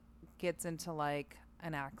he gets into like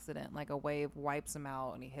an accident, like a wave wipes him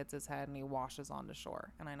out and he hits his head and he washes onto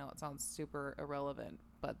shore. And I know it sounds super irrelevant,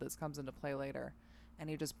 but this comes into play later. And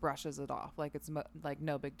he just brushes it off like it's like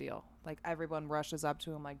no big deal. Like everyone rushes up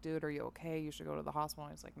to him like, dude, are you okay? You should go to the hospital.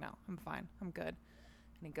 And he's like, no, I'm fine, I'm good.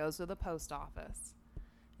 And he goes to the post office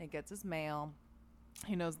and he gets his mail.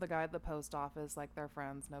 He knows the guy at the post office, like they're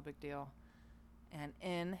friends, no big deal. And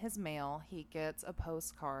in his mail he gets a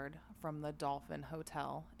postcard from the Dolphin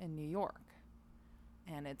Hotel in New York.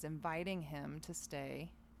 And it's inviting him to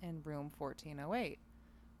stay in room 1408.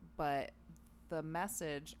 But the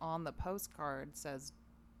message on the postcard says,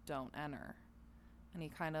 don't enter. And he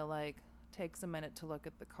kind of like takes a minute to look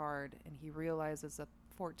at the card, and he realizes that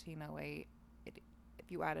 1408,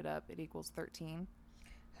 if you add it up, it equals 13.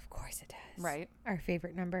 Of course it does. Right. Our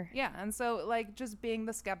favorite number. Yeah. And so like just being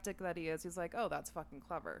the skeptic that he is, he's like, oh, that's fucking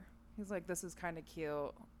clever. He's like, this is kind of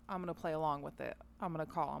cute. I'm going to play along with it. I'm going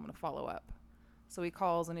to call. I'm going to follow up. So he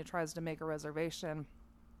calls and he tries to make a reservation,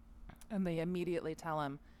 and they immediately tell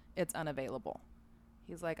him it's unavailable.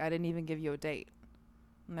 He's like, I didn't even give you a date.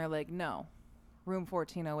 And they're like, no, room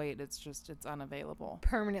 1408, it's unavailable.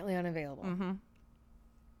 Permanently unavailable. Mm-hmm.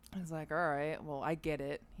 He's like, all right, well, I get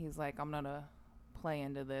it. He's like, I'm going to play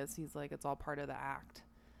into this. He's like, it's all part of the act.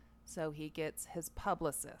 So he gets his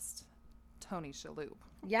publicist, Tony Shalhoub.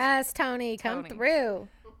 Yes, Tony, come through.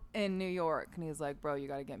 In New York. And he's like, bro, you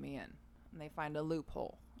got to get me in. And they find a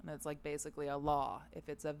loophole, and it's like basically a law. If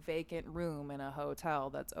it's a vacant room in a hotel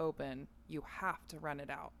that's open, you have to rent it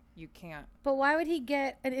out. You can't. But why would he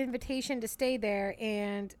get an invitation to stay there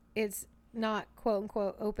and it's not quote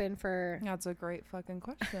unquote open for That's a great fucking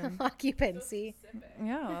question. occupancy?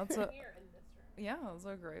 Yeah, that's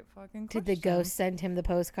a great fucking question. Did the ghost send him the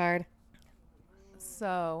postcard?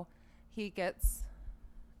 So he gets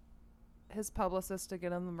his publicist to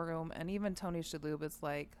get in the room, and even Tony Shalhoub is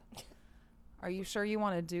like, are you sure you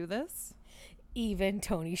want to do this? Even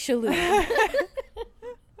Tony Shalhoub.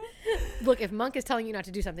 Look, if Monk is telling you not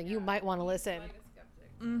to do something, you might want to listen.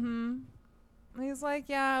 Mm-hmm. He's like,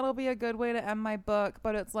 yeah, it'll be a good way to end my book,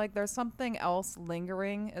 but it's like there's something else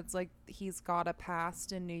lingering. It's like he's got a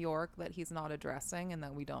past in New York that he's not addressing and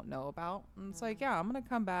that we don't know about. And it's like, yeah, I'm going to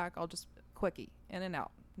come back. I'll just quickie, in and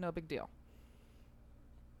out. No big deal.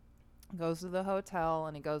 Goes to the hotel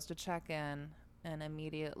and he goes to check in. And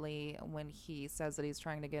immediately when he says that he's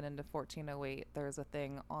trying to get into 1408, there's a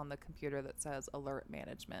thing on the computer that says alert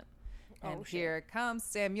management. And here comes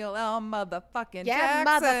Samuel L. motherfucking Jackson.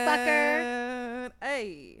 Motherfucker.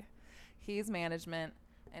 Hey. He's management,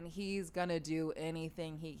 and he's going to do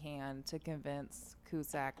anything he can to convince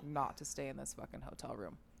Cusack not to stay in this fucking hotel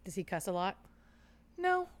room. Does he cuss a lot?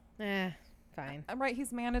 No. Fine. I'm right.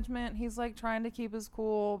 He's management. He's like trying to keep his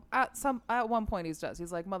cool. At one point he does.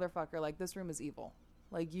 He's like, motherfucker, like this room is evil.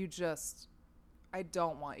 Like I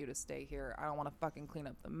don't want you to stay here. I don't want to fucking clean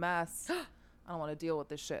up the mess. I don't want to deal with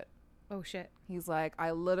this shit. Oh shit. He's like,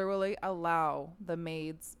 I literally allow the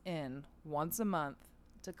maids in once a month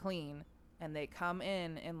to clean, and they come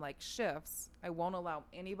in like shifts. I won't allow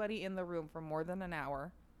anybody in the room for more than an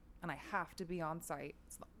hour, and I have to be on site.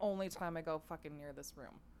 It's the only time I go fucking near this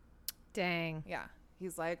room. Dang. Yeah.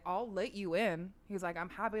 He's like, I'll let you in. He's like, I'm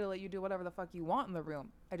happy to let you do whatever the fuck you want in the room.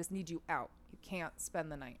 I just need you out. You can't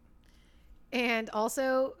spend the night. And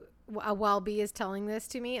also, while B is telling this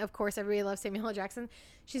to me, of course, everybody loves Samuel L. Jackson.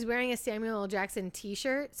 She's wearing a Samuel L. Jackson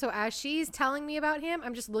t-shirt. So as she's telling me about him,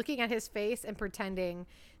 I'm just looking at his face and pretending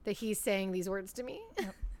that he's saying these words to me.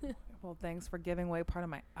 Yep. Well, thanks for giving away part of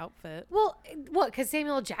my outfit. Well, what? Because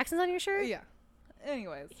Samuel L. Jackson's on your shirt? Yeah.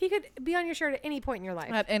 Anyways. He could be on your shirt at any point in your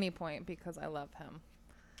life. At any point, because I love him.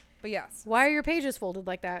 But yes. Why are your pages folded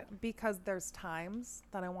like that? Because there's times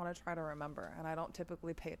that I want to try to remember, and I don't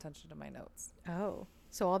typically pay attention to my notes. Oh.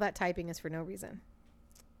 So all that typing is for no reason.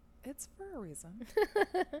 It's for a reason.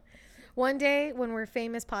 One day when we're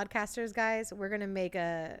famous podcasters, guys, we're going to make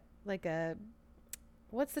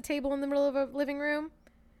what's the table in the middle of a living room?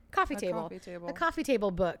 Coffee A table. coffee table. A coffee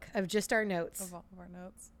table book of just our notes. Of all of our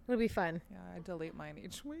notes. It'll be fun. Yeah, I delete mine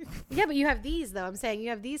each week. Yeah, but you have these though. I'm saying you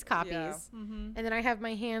have these copies, Yeah. Mm-hmm. and then I have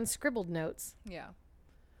my hand scribbled notes. Yeah.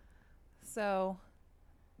 So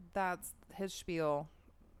that's his spiel.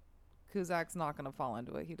 Kuzak's not going to fall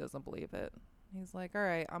into it. He doesn't believe it. He's like, all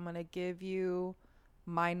right, I'm going to give you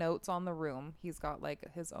my notes on the room. He's got like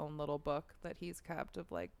his own little book that he's kept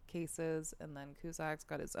of like cases. And then Kuzak's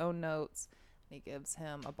got his own notes. And he gives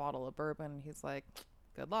him a bottle of bourbon. He's like,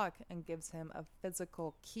 good luck. And gives him a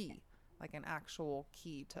physical key, like an actual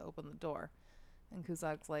key to open the door. And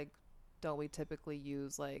Kuzak's like, don't we typically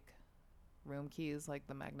use like room keys, like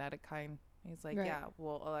the magnetic kind? He's like, Right. yeah,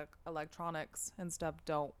 well, electronics and stuff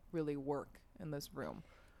don't really work in this room.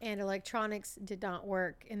 And electronics did not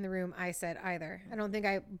work in the room I said either. I don't think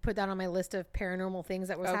I put that on my list of paranormal things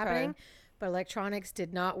that was Okay. happening, but electronics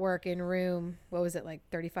did not work in room, what was it, like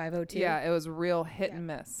 3502? Yeah, it was real hit Yeah. and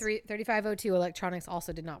miss. 3502 electronics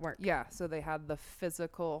also did not work. Yeah, so they had the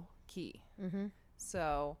physical key. Mm-hmm.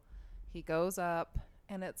 So he goes up,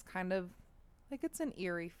 and it's kind of like it's an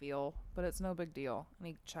eerie feel, but it's no big deal. And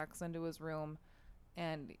he checks into his room,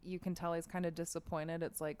 and you can tell he's kind of disappointed.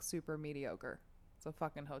 It's like super mediocre. It's a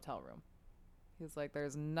fucking hotel room. He's like,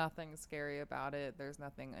 there's nothing scary about it. There's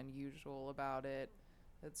nothing unusual about it.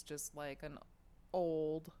 It's just like an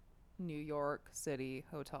old New York City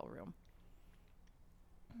hotel room.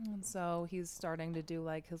 And so he's starting to do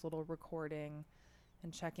like his little recording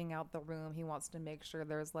and checking out the room. He wants to make sure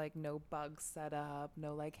there's like no bugs set up,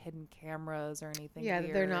 no like hidden cameras or anything. Yeah, that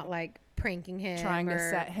they're weird. not like pranking him, Trying to or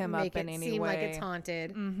set him up make in it any seem like way. it's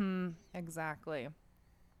haunted. Mm-hmm. Exactly.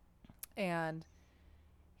 And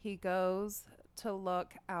he goes to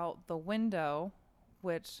look out the window,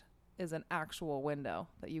 which is an actual window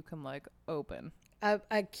that you can like open.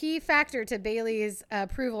 A key factor to Bailey's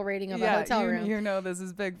approval rating of a hotel room. You know this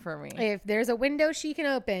is big for me. If there's a window she can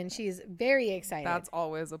open, she's very excited. That's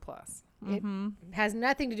always a plus. It has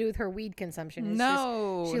nothing to do with her weed consumption. It's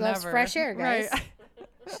No, just, she loves never. fresh air, guys. Right.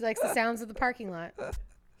 She likes the sounds of the parking lot.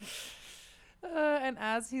 And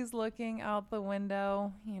as he's looking out the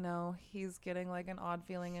window, you know, he's getting like an odd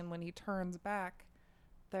feeling. And when he turns back,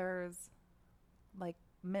 there's like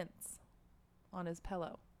mints on his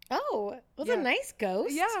pillow. Oh, well, Yeah. a nice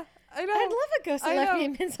ghost. Yeah, I know. I'd love a ghost that I left know. me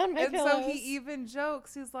mints on my And pillows. so he even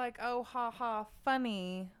jokes. He's like, oh, ha ha,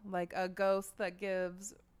 funny. Like a ghost that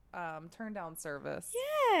gives turn down service.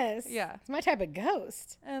 Yes. Yeah. It's my type of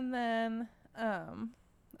ghost. And then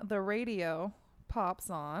the radio pops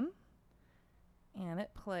on and it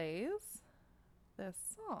plays this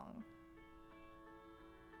song.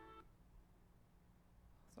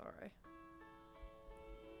 Sorry.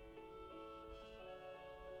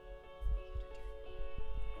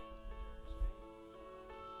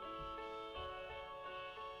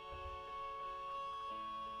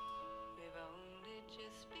 We've only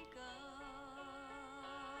just begun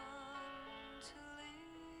to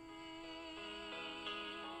live.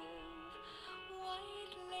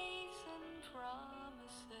 White lace and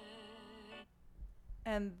promises.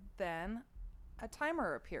 And then a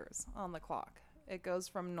timer appears on the clock. It goes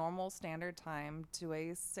from normal standard time to a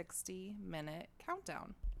 60-minute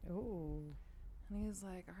countdown. Ooh. And he's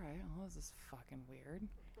like, all right, well, this is fucking weird.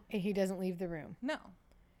 And he doesn't leave the room. No.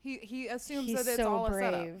 He assumes He's that it's so all a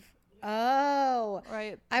setup. brave. Oh.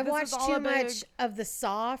 Right. I This is watched all too a big- much of the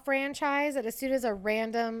Saw franchise that as soon as a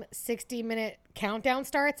random 60-minute countdown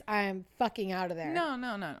starts, I'm fucking out of there.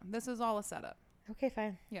 No. This is all a setup. Okay,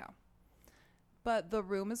 fine. Yeah. But the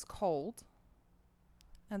room is cold.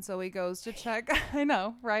 And so he goes to check. I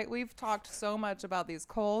know, right? We've talked so much about these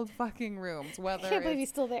cold fucking rooms, I whether can't believe he's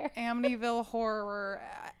it's still there. Amityville Horror,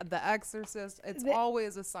 The Exorcist. It's The-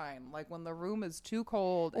 always a sign. Like when the room is too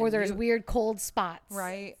cold. Or and there's you- weird cold spots.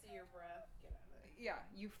 Right? Yeah,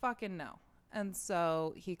 you fucking know. And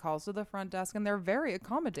so he calls to the front desk and they're very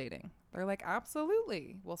accommodating. They're like,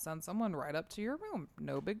 absolutely. We'll send someone right up to your room.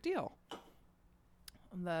 No big deal.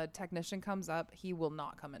 The technician comes up. He will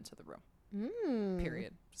not come into the room.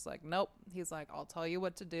 Period. Just like, nope. He's like, I'll tell you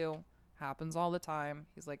what to do. Happens all the time.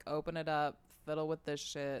 He's like, open it up, fiddle with this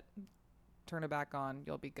shit, turn it back on.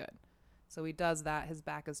 You'll be good. So he does that. His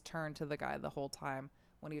back is turned to the guy the whole time.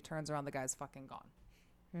 When he turns around, the guy's fucking gone.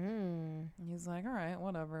 And he's like, all right,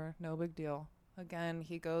 whatever. No big deal. Again,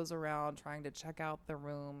 he goes around trying to check out the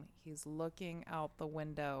room. He's looking out the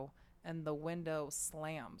window and the window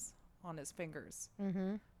slams on his fingers.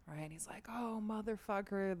 Right? He's like, oh,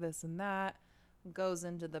 motherfucker, this and that. Goes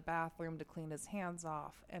into the bathroom to clean his hands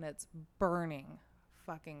off and it's burning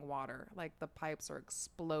fucking water. Like the pipes are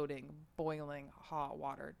exploding, boiling hot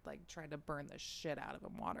water, like trying to burn the shit out of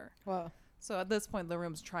him water. Whoa. So at this point, the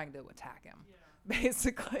room's trying to attack him,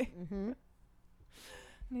 basically. Mm-hmm.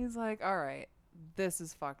 And he's like, all right, this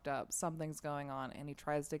is fucked up. Something's going on. And he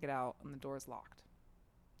tries to get out, and the door's locked.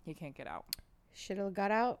 He can't get out. Should have got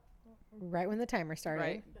out right when the timer started.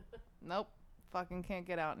 Right? Nope. Fucking can't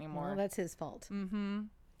get out anymore. Well, that's his fault. Mm-hmm.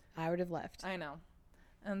 I would have left. I know.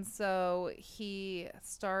 And so he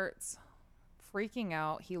starts freaking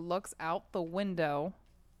out. He looks out the window,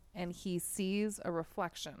 and he sees a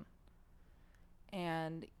reflection.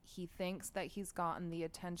 And he thinks that he's gotten the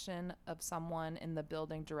attention of someone in the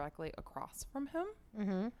building directly across from him.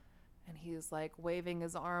 Mm-hmm. And he's like waving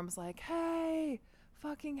his arms like, hey,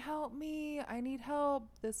 fucking help me. I need help,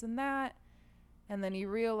 this and that. And then he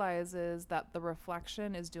realizes that the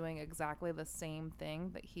reflection is doing exactly the same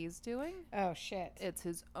thing that he's doing. Oh, shit. It's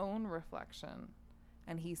his own reflection.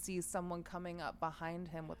 And he sees someone coming up behind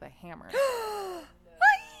him with a hammer.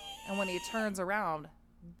 And when he turns around,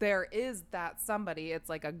 there is that somebody. It's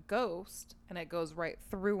like a ghost, and it goes right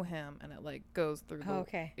through him, and it like goes through the...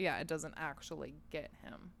 Okay. Yeah, it doesn't actually get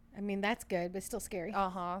him. I mean, that's good, but still scary.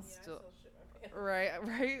 Uh-huh. Still. Right,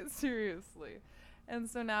 seriously. And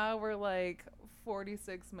so now we're like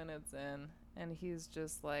 46 minutes in, and he's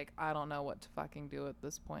just like, I don't know what to fucking do at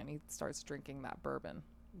this point. He starts drinking that bourbon.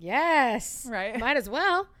 Yes. Right. Might as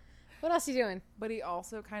well. What else are you doing? But he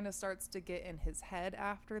also kind of starts to get in his head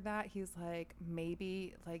after that. He's like,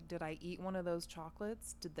 maybe, like, did I eat one of those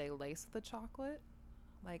chocolates? Did they lace the chocolate?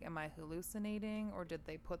 Like, am I hallucinating, or did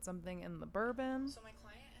they put something in the bourbon? So my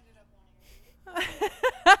client ended up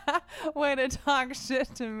wanting to Way to talk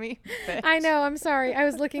shit to me, bitch. I know. I'm sorry. I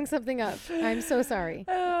was looking something up. I'm so sorry.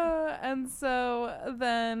 And so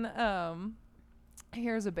then he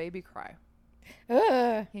hears a baby cry.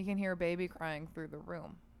 Ugh. He can hear a baby crying through the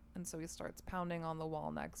room. And so he starts pounding on the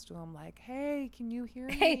wall next to him like, hey, can you hear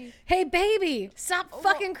me? Hey, baby, stop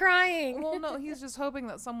fucking crying. Well, no, he's just hoping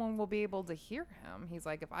that someone will be able to hear him. He's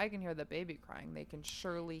like, if I can hear the baby crying, they can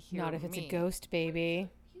surely hear me. Not if it's a ghost baby.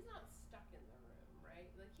 He's not stuck in the room, right?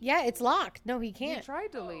 Like Yeah, it's locked. No, he He can't.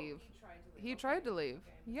 tried to leave. He tried to leave.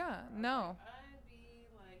 Yeah, no. I'd be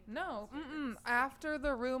like, No, after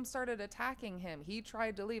the room started attacking him, he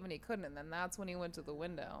tried to leave and he couldn't, and then that's when he went to the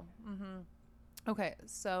window. Okay,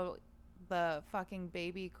 so the fucking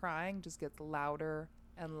baby crying just gets louder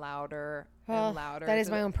and louder and louder. That is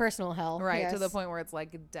to my the- own personal hell. Right, to the Yes. point where it's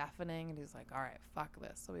like deafening, and he's like, all right, fuck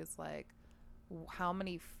this. So he's like, how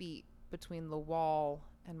many feet between the wall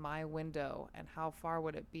and my window, and how far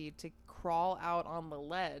would it be to crawl out on the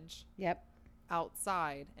ledge Yep.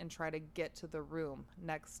 outside and try to get to the room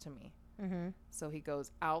next to me? Mm-hmm. So he goes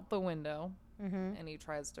out the window Mm-hmm. and he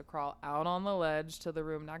tries to crawl out on the ledge to the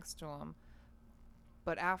room next to him.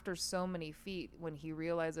 But after so many feet, when he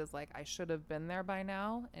realizes, like, I should have been there by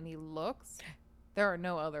now, and he looks, there are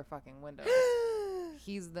no other fucking windows.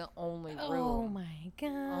 He's the only Oh room my god.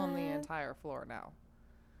 on the entire floor now.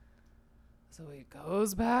 So he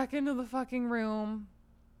goes back into the fucking room,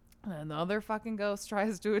 and another fucking ghost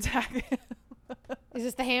tries to attack him. Is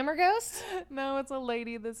this the hammer ghost? No, it's a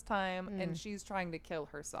lady this time, Mm. and she's trying to kill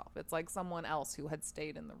herself. It's like someone else who had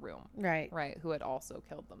stayed in the room, Right. right, who had also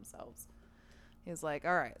killed themselves. He's like,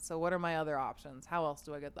 all right, so what are my other options? How else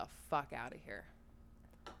do I get the fuck out of here?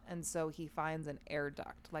 And so he finds an air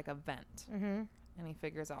duct, like a vent, Mm-hmm. and he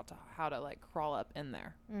figures out how to like crawl up in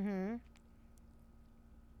there. Mm-hmm.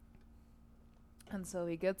 And so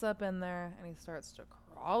he gets up in there and he starts to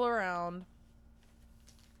crawl around.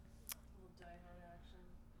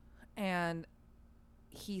 And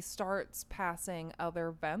he starts passing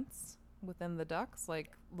other vents within the ducts,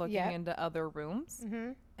 like looking Yep. into other rooms,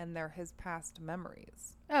 Mm-hmm. and they're his past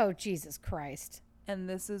memories. Oh, Jesus Christ. And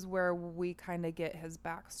this is where we kind of get his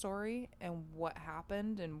backstory and what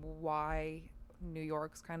happened and why New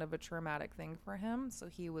York's kind of a traumatic thing for him. So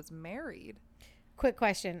he was married. Quick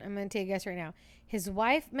question. I'm going to take a guess right now. His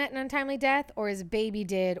wife met an untimely death, or his baby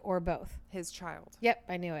did, or both? His child. Yep,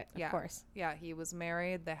 I knew it. Yeah. Of course. Yeah, he was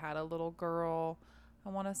married. They had a little girl. I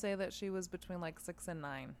want to say that she was between like 6 and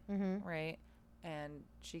 9, Mm-hmm. right? And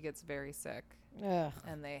she gets very sick. Ugh.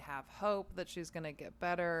 And they have hope that she's going to get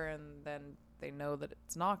better. And then they know that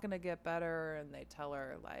it's not going to get better. And they tell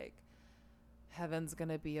her, like, heaven's going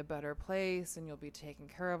to be a better place and you'll be taken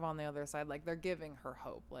care of on the other side. Like, they're giving her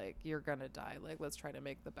hope. Like, you're going to die. Like, let's try to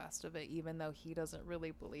make the best of it. Even though he doesn't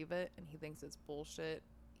really believe it and he thinks it's bullshit.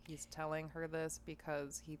 He's telling her this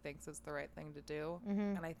because he thinks it's the right thing to do.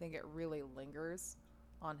 Mm-hmm. And I think it really lingers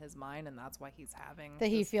on his mind, and that's why he's having That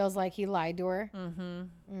he this- feels like he lied to her.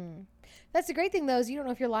 Mhm. That's the great thing, though, is you don't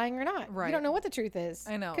know if you're lying or not. Right. You don't know what the truth is.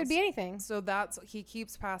 I know. Could be anything. So that's he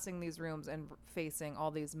keeps passing these rooms and facing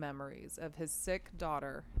all these memories of his sick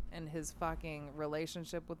daughter and his fucking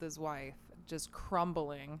relationship with his wife just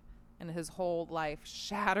crumbling and his whole life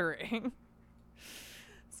shattering.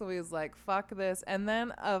 So he's like, fuck this. And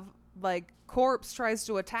then corpse tries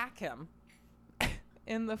to attack him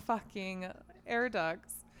in the fucking air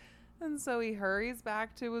ducts. And so he hurries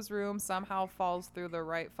back to his room, somehow falls through the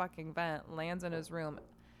right fucking vent, lands in his room,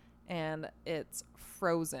 and it's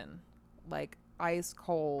frozen, like ice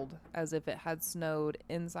cold, as if it had snowed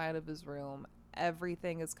inside of his room.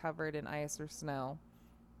 Everything is covered in ice or snow.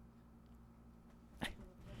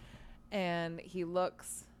 And he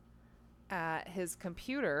looks at his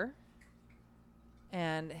computer,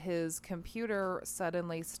 and his computer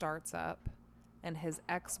suddenly starts up, and his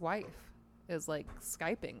ex-wife is like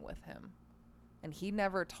Skyping with him. And he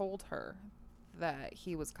never told her that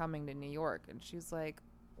he was coming to New York. And she's like,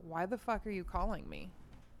 why the fuck are you calling me?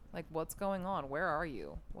 Like, what's going on? Where are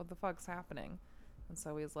you? What the fuck's happening? And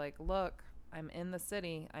so he's like, look, I'm in the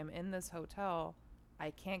city. I'm in this hotel.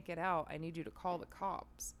 I can't get out. I need you to call the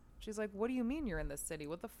cops. She's like, what do you mean you're in the city?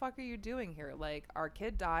 What the fuck are you doing here? Like, our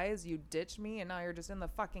kid dies, you ditch me, and now you're just in the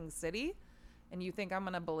fucking city? And you think I'm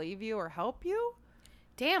going to believe you or help you?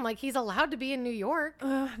 Damn, like he's allowed to be in New York.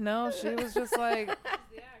 No, she was just like,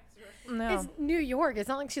 no. It's New York. It's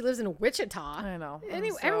not like she lives in Wichita. I know. And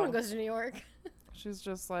Anyway, so everyone goes to New York. she's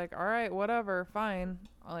just like, all right, whatever, fine.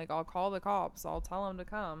 Like, I'll call the cops. I'll tell them to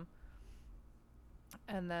come.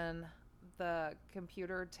 And then the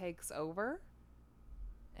computer takes over.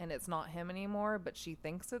 And it's not him anymore, but she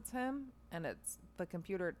thinks it's him. And it's the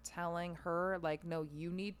computer telling her, like, no,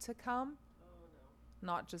 you need to come.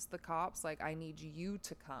 Not just the cops. Like, I need you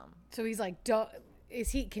to come. So he's like, can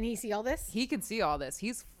he see all this? He can see all this.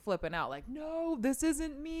 He's flipping out. Like, no, this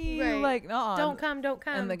isn't me. Right. Like, no. Don't come.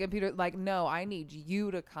 And the computer, like, no, I need you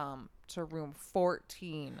to come to room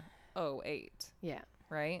 1408. Yeah.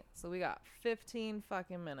 Right? So we got 15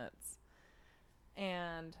 fucking minutes.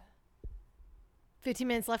 And 15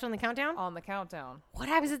 minutes left on the countdown? on the countdown. What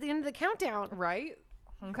happens at the end of the countdown? Right?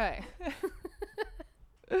 Okay.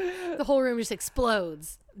 The whole room just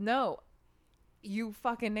explodes. No. You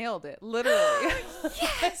fucking nailed it. Literally.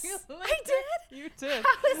 Yes, I did. You did.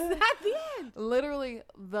 How is that the end? Literally,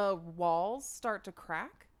 the walls start to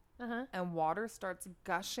crack Uh-huh. and water starts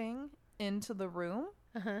gushing into the room.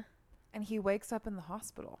 Uh-huh. And he wakes up in the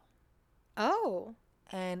hospital. Oh.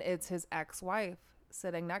 And it's his ex-wife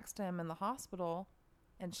sitting next to him in the hospital.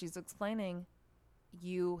 And she's explaining,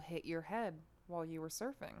 you hit your head while you were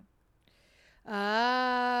surfing.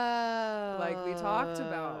 Oh. Like we talked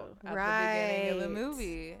about at the beginning of the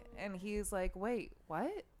movie. And he's like, wait,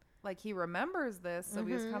 what? Like he remembers this. So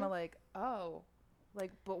he's kind of like, oh,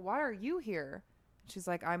 like, but why are you here? She's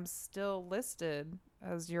like, I'm still listed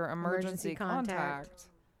as your emergency contact.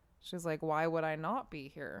 She's like, why would I not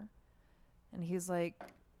be here? And he's like,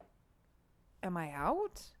 am I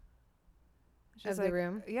out? She's Of the like,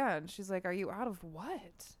 room? Yeah. And she's like, are you out of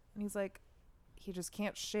what? And he's like, he just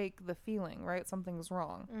can't shake the feeling, right? Something's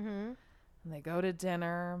wrong. Mm-hmm. And they go to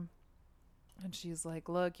dinner. And she's like,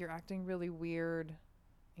 look, you're acting really weird.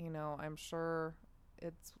 You know, I'm sure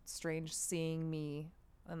it's strange seeing me.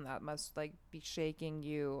 And that must, like, be shaking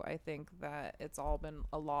you. I think that it's all been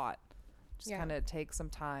a lot. Just Yeah. kind of take some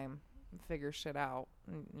time and figure shit out.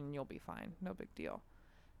 And you'll be fine. No big deal.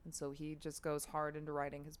 And so he just goes hard into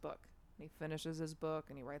writing his book. And he finishes his book.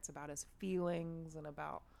 And he writes about his feelings and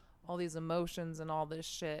about all these emotions and all this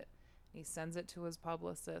shit. He sends it to his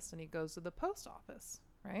publicist. And he goes to the post office,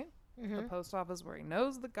 right? Mm-hmm. The post office where he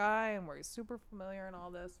knows the guy and where he's super familiar and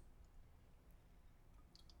all this.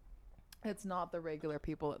 It's not the regular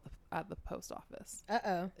people at the post office.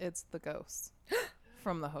 Uh-oh. It's the ghosts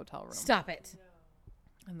from the hotel room. Stop it.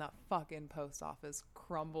 And that fucking post office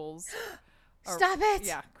crumbles. Stop it.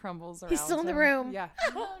 Yeah, crumbles around He's still in the him. room. Yeah.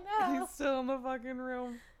 Oh, no. He's still in the fucking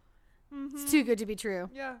room. It's too good to be true.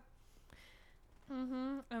 Yeah.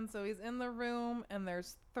 And so he's in the room and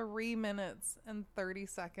there's 3 minutes and 30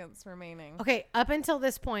 seconds remaining. Okay, up until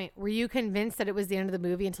this point, were you convinced that it was the end of the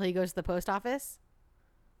movie until he goes to the post office?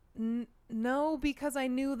 No, because I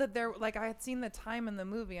knew that I had seen the time in the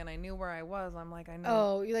movie and I knew where I was. I'm like, I know.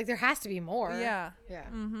 Oh, you're like, there has to be more. Yeah. Yeah.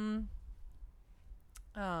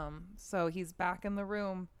 So he's back in the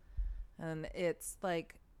room and it's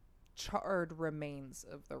like charred remains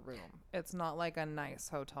of the room. It's not like a nice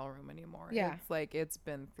hotel room anymore. Yeah. It's like it's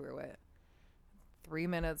been through it. 3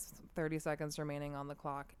 minutes, 30 seconds remaining on the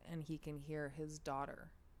clock, and he can hear his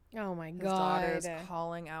daughter Oh my His God. daughter's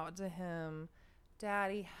calling out to him,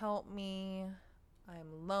 "Daddy, help me.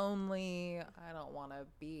 I'm lonely. I don't want to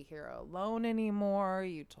be here alone anymore.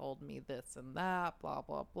 You told me this and that, blah,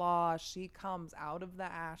 blah, blah." She comes out of the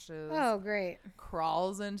ashes, Oh, great.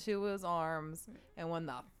 crawls into his arms, and when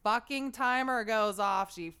the fucking timer goes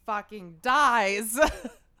off, she fucking dies.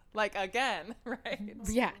 Like, again, right?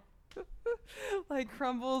 Yeah. Like,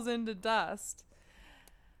 crumbles into dust.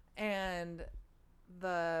 And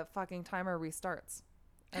the fucking timer restarts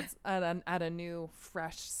at a new,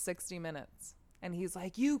 fresh 60 minutes. And he's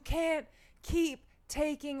like, "You can't keep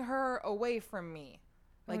taking her away from me.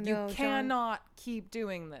 Like, Oh, no, you John. cannot keep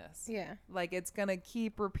doing this. Yeah. Like, it's going to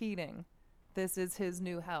keep repeating. This is his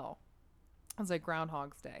new hell." It's like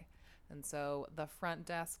Groundhog's Day. And so the front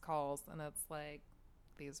desk calls, and it's like,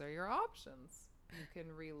 these are your options. You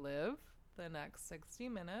can relive the next 60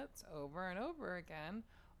 minutes over and over again,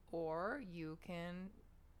 or you can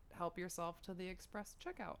help yourself to the express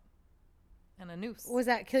checkout and a noose. Was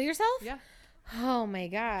that kill yourself? Yeah. Oh my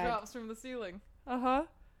God. Drops from the ceiling. Uh-huh.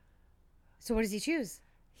 So what does he choose?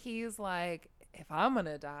 He's like, if I'm going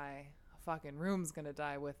to die, a fucking room's going to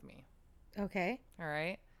die with me. Okay. All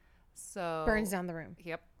right? So. Burns down the room.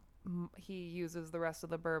 Yep. He uses the rest of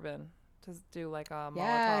the bourbon to do like a Molotov.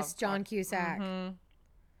 Yes, John Cusack. Mhm.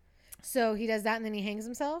 So he does that and then he hangs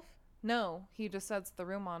himself? No, he just sets the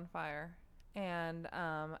room on fire. And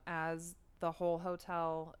as the whole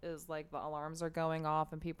hotel is like, the alarms are going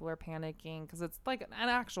off and people are panicking because it's like an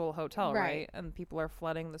actual hotel, Right. right? And people are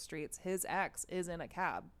flooding the streets. His ex is in a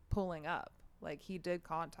cab pulling up. Like, he did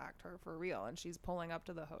contact her for real, and she's pulling up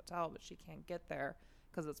to the hotel, but she can't get there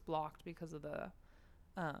because it's blocked because of the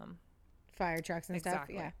Fire trucks and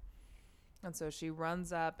Exactly. stuff. Yeah. And so she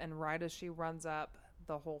runs up, and right as she runs up,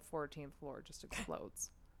 the whole 14th floor just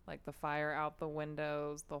explodes. Like, the fire out the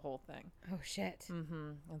windows, the whole thing. Oh shit.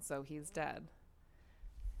 And so he's dead.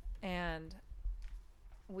 And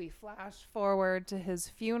we flash forward to his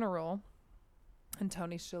funeral, and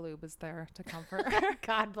Tony Shalhoub is there to comfort her.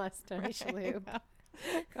 God bless Tony Shalhoub.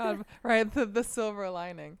 God, right, the silver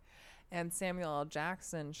lining. And Samuel L.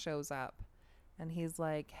 Jackson shows up, and he's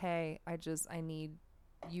like, "Hey, I need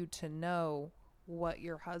you to know what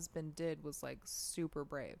your husband did was like super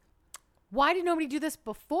brave." Why did nobody do this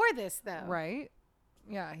before this though? Right?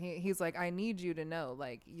 Yeah, he's like, "I need you to know,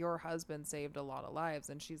 like, your husband saved a lot of lives."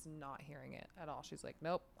 And she's not hearing it at all. She's like,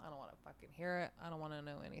 "Nope, I don't want to fucking hear it. I don't want to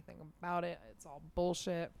know anything about it. It's all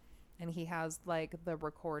bullshit." And he has like the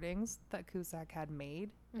recordings that Cusack had made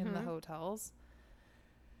in the hotels.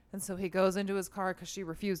 And so he goes into his car because she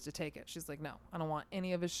refused to take it. She's like, "No, I don't want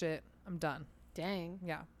any of his shit. I'm done." Dang.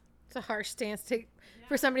 Yeah. It's a harsh stance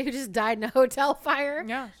for somebody who just died in a hotel fire.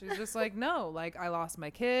 Yeah. She's just like, "No, like, I lost my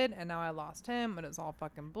kid and now I lost him and it's all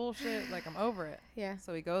fucking bullshit. Like, I'm over it." Yeah.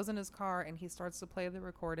 So he goes in his car and he starts to play the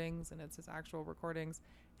recordings, and it's his actual recordings.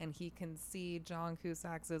 And he can see John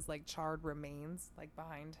Cusack's like charred remains like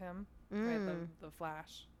behind him, right? The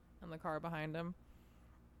flash in the car behind him.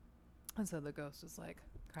 And so the ghost is like,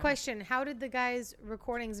 Question, how did the guy's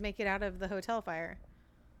recordings make it out of the hotel fire?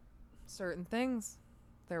 certain things.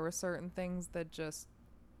 There were certain things that just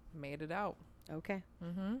made it out. Okay.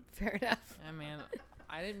 Mm-hmm. Fair enough. I mean,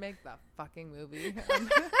 I didn't make that fucking movie.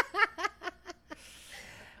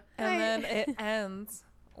 And then it ends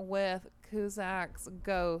with Cusack's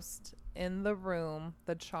ghost in the room,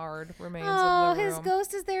 the charred remains Oh, of the room. his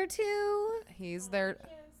ghost is there too. He's there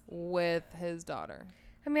with his daughter.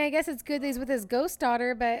 I mean, I guess it's good that he's with his ghost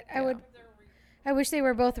daughter, but I wish they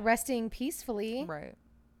were both resting peacefully. Right.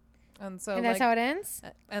 And so And that's like, how it ends?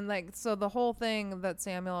 and like, so the whole thing that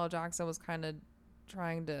Samuel L. Jackson was kind of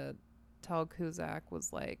trying to tell Cusack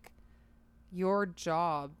was like, your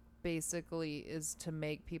job basically is to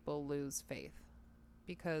make people lose faith,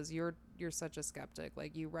 because you're such a skeptic.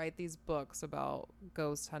 Like, you write these books about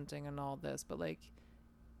ghost hunting and all this, but like,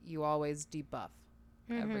 you always debuff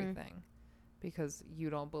everything because you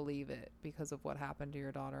don't believe it because of what happened to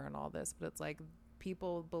your daughter and all this. But it's like,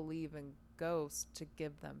 people believe in ghosts to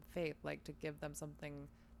give them faith, like to give them something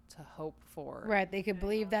to hope for. Right. They could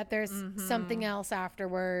believe that there's something else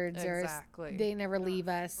afterwards, Exactly. or they never leave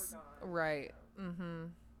us. Right.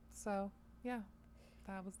 So yeah,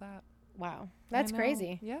 that was that. Wow. I That's know.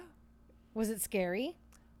 crazy. Yeah. Was it scary?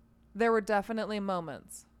 There were definitely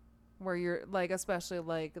moments where you're like, especially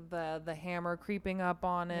like the hammer creeping up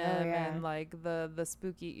on him yeah. and like the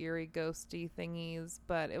spooky, eerie, ghosty thingies,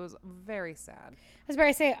 but it was very sad. I was about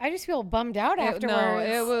to say, I just feel bummed out afterwards. No,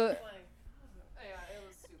 it was. Yeah, it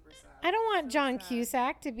was super sad. I don't want John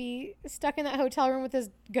Cusack to be stuck in that hotel room with his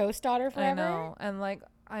ghost daughter forever. I know, and like,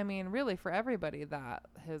 I mean, really for everybody, that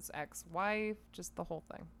his ex-wife, just the whole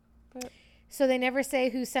thing. But So they never say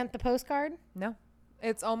who sent the postcard? no,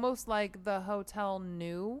 it's almost like the hotel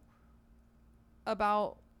knew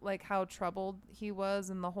about like how troubled he was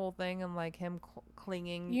and the whole thing, and like him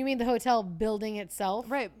clinging. You mean the hotel building itself?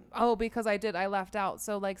 Right. Oh, because I left out.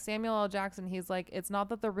 So like Samuel L. Jackson, he's like, it's not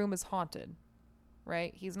that the room is haunted.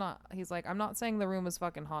 Right? He's like, I'm not saying the room is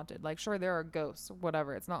fucking haunted. Like, sure, there are ghosts,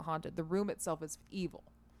 whatever. It's not haunted. The room itself is evil.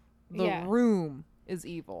 The Yeah. room is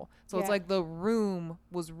evil. So it's Yeah. like the room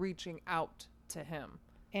was reaching out to him.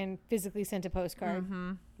 And physically sent a postcard.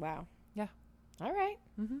 Mm-hmm. Wow. Yeah. All right.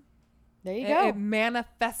 Mm-hmm. There you It, go. it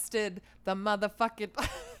manifested the motherfucking.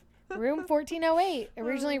 Room 1408,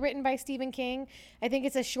 originally written by Stephen King. I think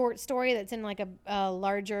it's a short story that's in like a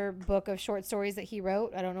larger book of short stories that he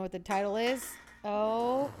wrote. I don't know what the title is.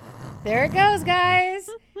 Oh, there it goes, guys.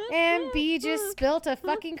 And B just spilt a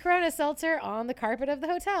fucking Corona seltzer on the carpet of the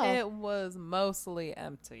hotel. It was mostly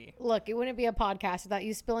empty. Look, it wouldn't be a podcast without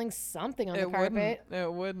you spilling something on the carpet.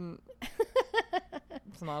 It wouldn't.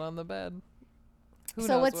 It's not on the bed. Who So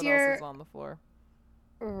knows what's what your- else is on the floor?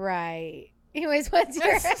 Right. Anyways, what's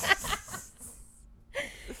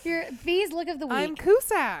your B's look of the week? I'm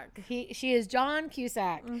Cusack. She is John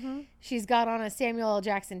Cusack. Mm-hmm. She's got on a Samuel L.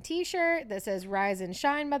 Jackson t-shirt that says "Rise and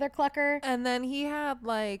Shine, Mother Clucker." And then he had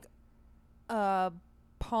like a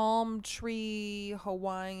palm tree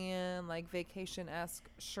Hawaiian like vacation-esque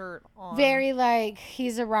shirt on. Very like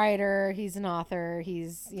he's a writer, he's an author,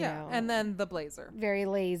 he's you know, and then the blazer. very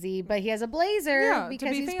lazy, but he has a blazer Yeah, to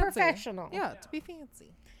because be he's fancy. professional. Yeah, to be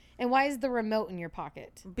fancy. And why is the remote in your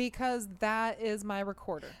pocket? Because that is my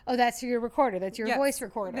recorder. Oh, that's your recorder. That's your Yes, voice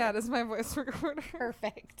recorder. That is my voice recorder.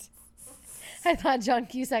 Perfect. I thought John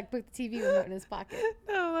Cusack put the TV remote in his pocket.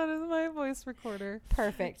 No, that is my voice recorder.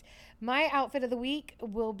 Perfect. My outfit of the week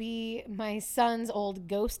will be my son's old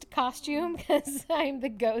ghost costume because I'm the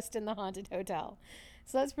ghost in the haunted hotel.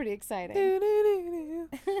 So that's pretty exciting.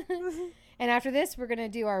 And after this, we're going to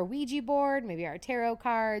do our Ouija board, maybe our tarot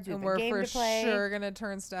cards. We have And a we're game for to play. sure gonna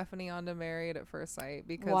turn Stephanie on to Married at First Sight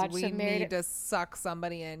because Watch we some Married need at- to suck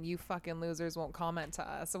somebody in. You fucking losers won't comment to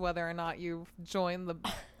us whether or not you join the.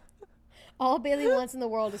 All Bailey wants in the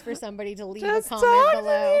world is for somebody to leave Just a comment talk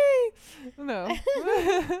below. to me. No.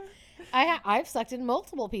 I've sucked in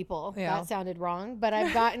multiple people. Yeah. That sounded wrong, but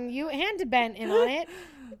I've gotten you and Ben in on it.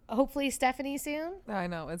 Hopefully Stephanie soon. I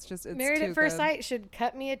know it's just it's Married too at First good. Sight should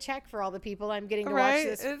cut me a check for all the people I'm getting to Right? watch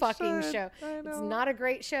this It fucking should. show. I It's know. not a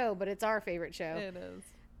great show, but it's our favorite show. It is.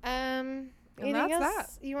 Anything that's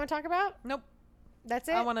else you want to talk about? Nope. That's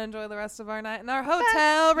it. I want to enjoy the rest of our night in our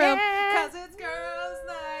hotel room yeah. because it's girls'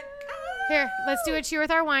 night. Here, let's do a cheer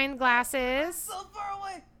with our wine glasses. So far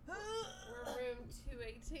away. Room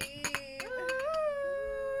 218.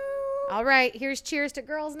 All right, here's cheers to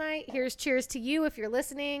girls' night. Here's cheers to you if you're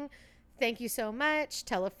listening. Thank you so much.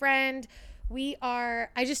 Tell a friend. I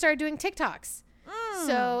just started doing TikToks.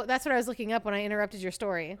 So that's what I was looking up when I interrupted your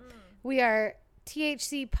story. We are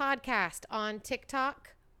THC Podcast on TikTok.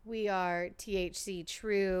 We are THC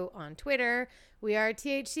True on Twitter. We are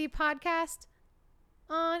THC Podcast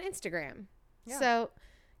on Instagram. Yeah. So,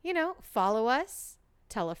 follow us.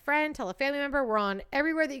 Tell a friend, tell a family member. We're on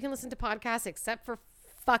everywhere that you can listen to podcasts except for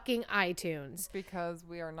fucking iTunes. Because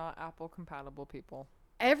we are not Apple compatible people.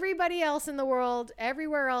 Everybody else in the world,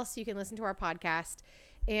 everywhere else you can listen to our podcast.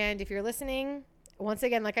 And if you're listening, once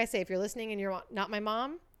again, like I say, if you're listening and you're not my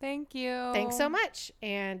mom, Thank you. thanks so much.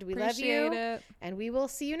 And we love you. Appreciate it. And we will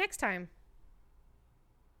see you next time.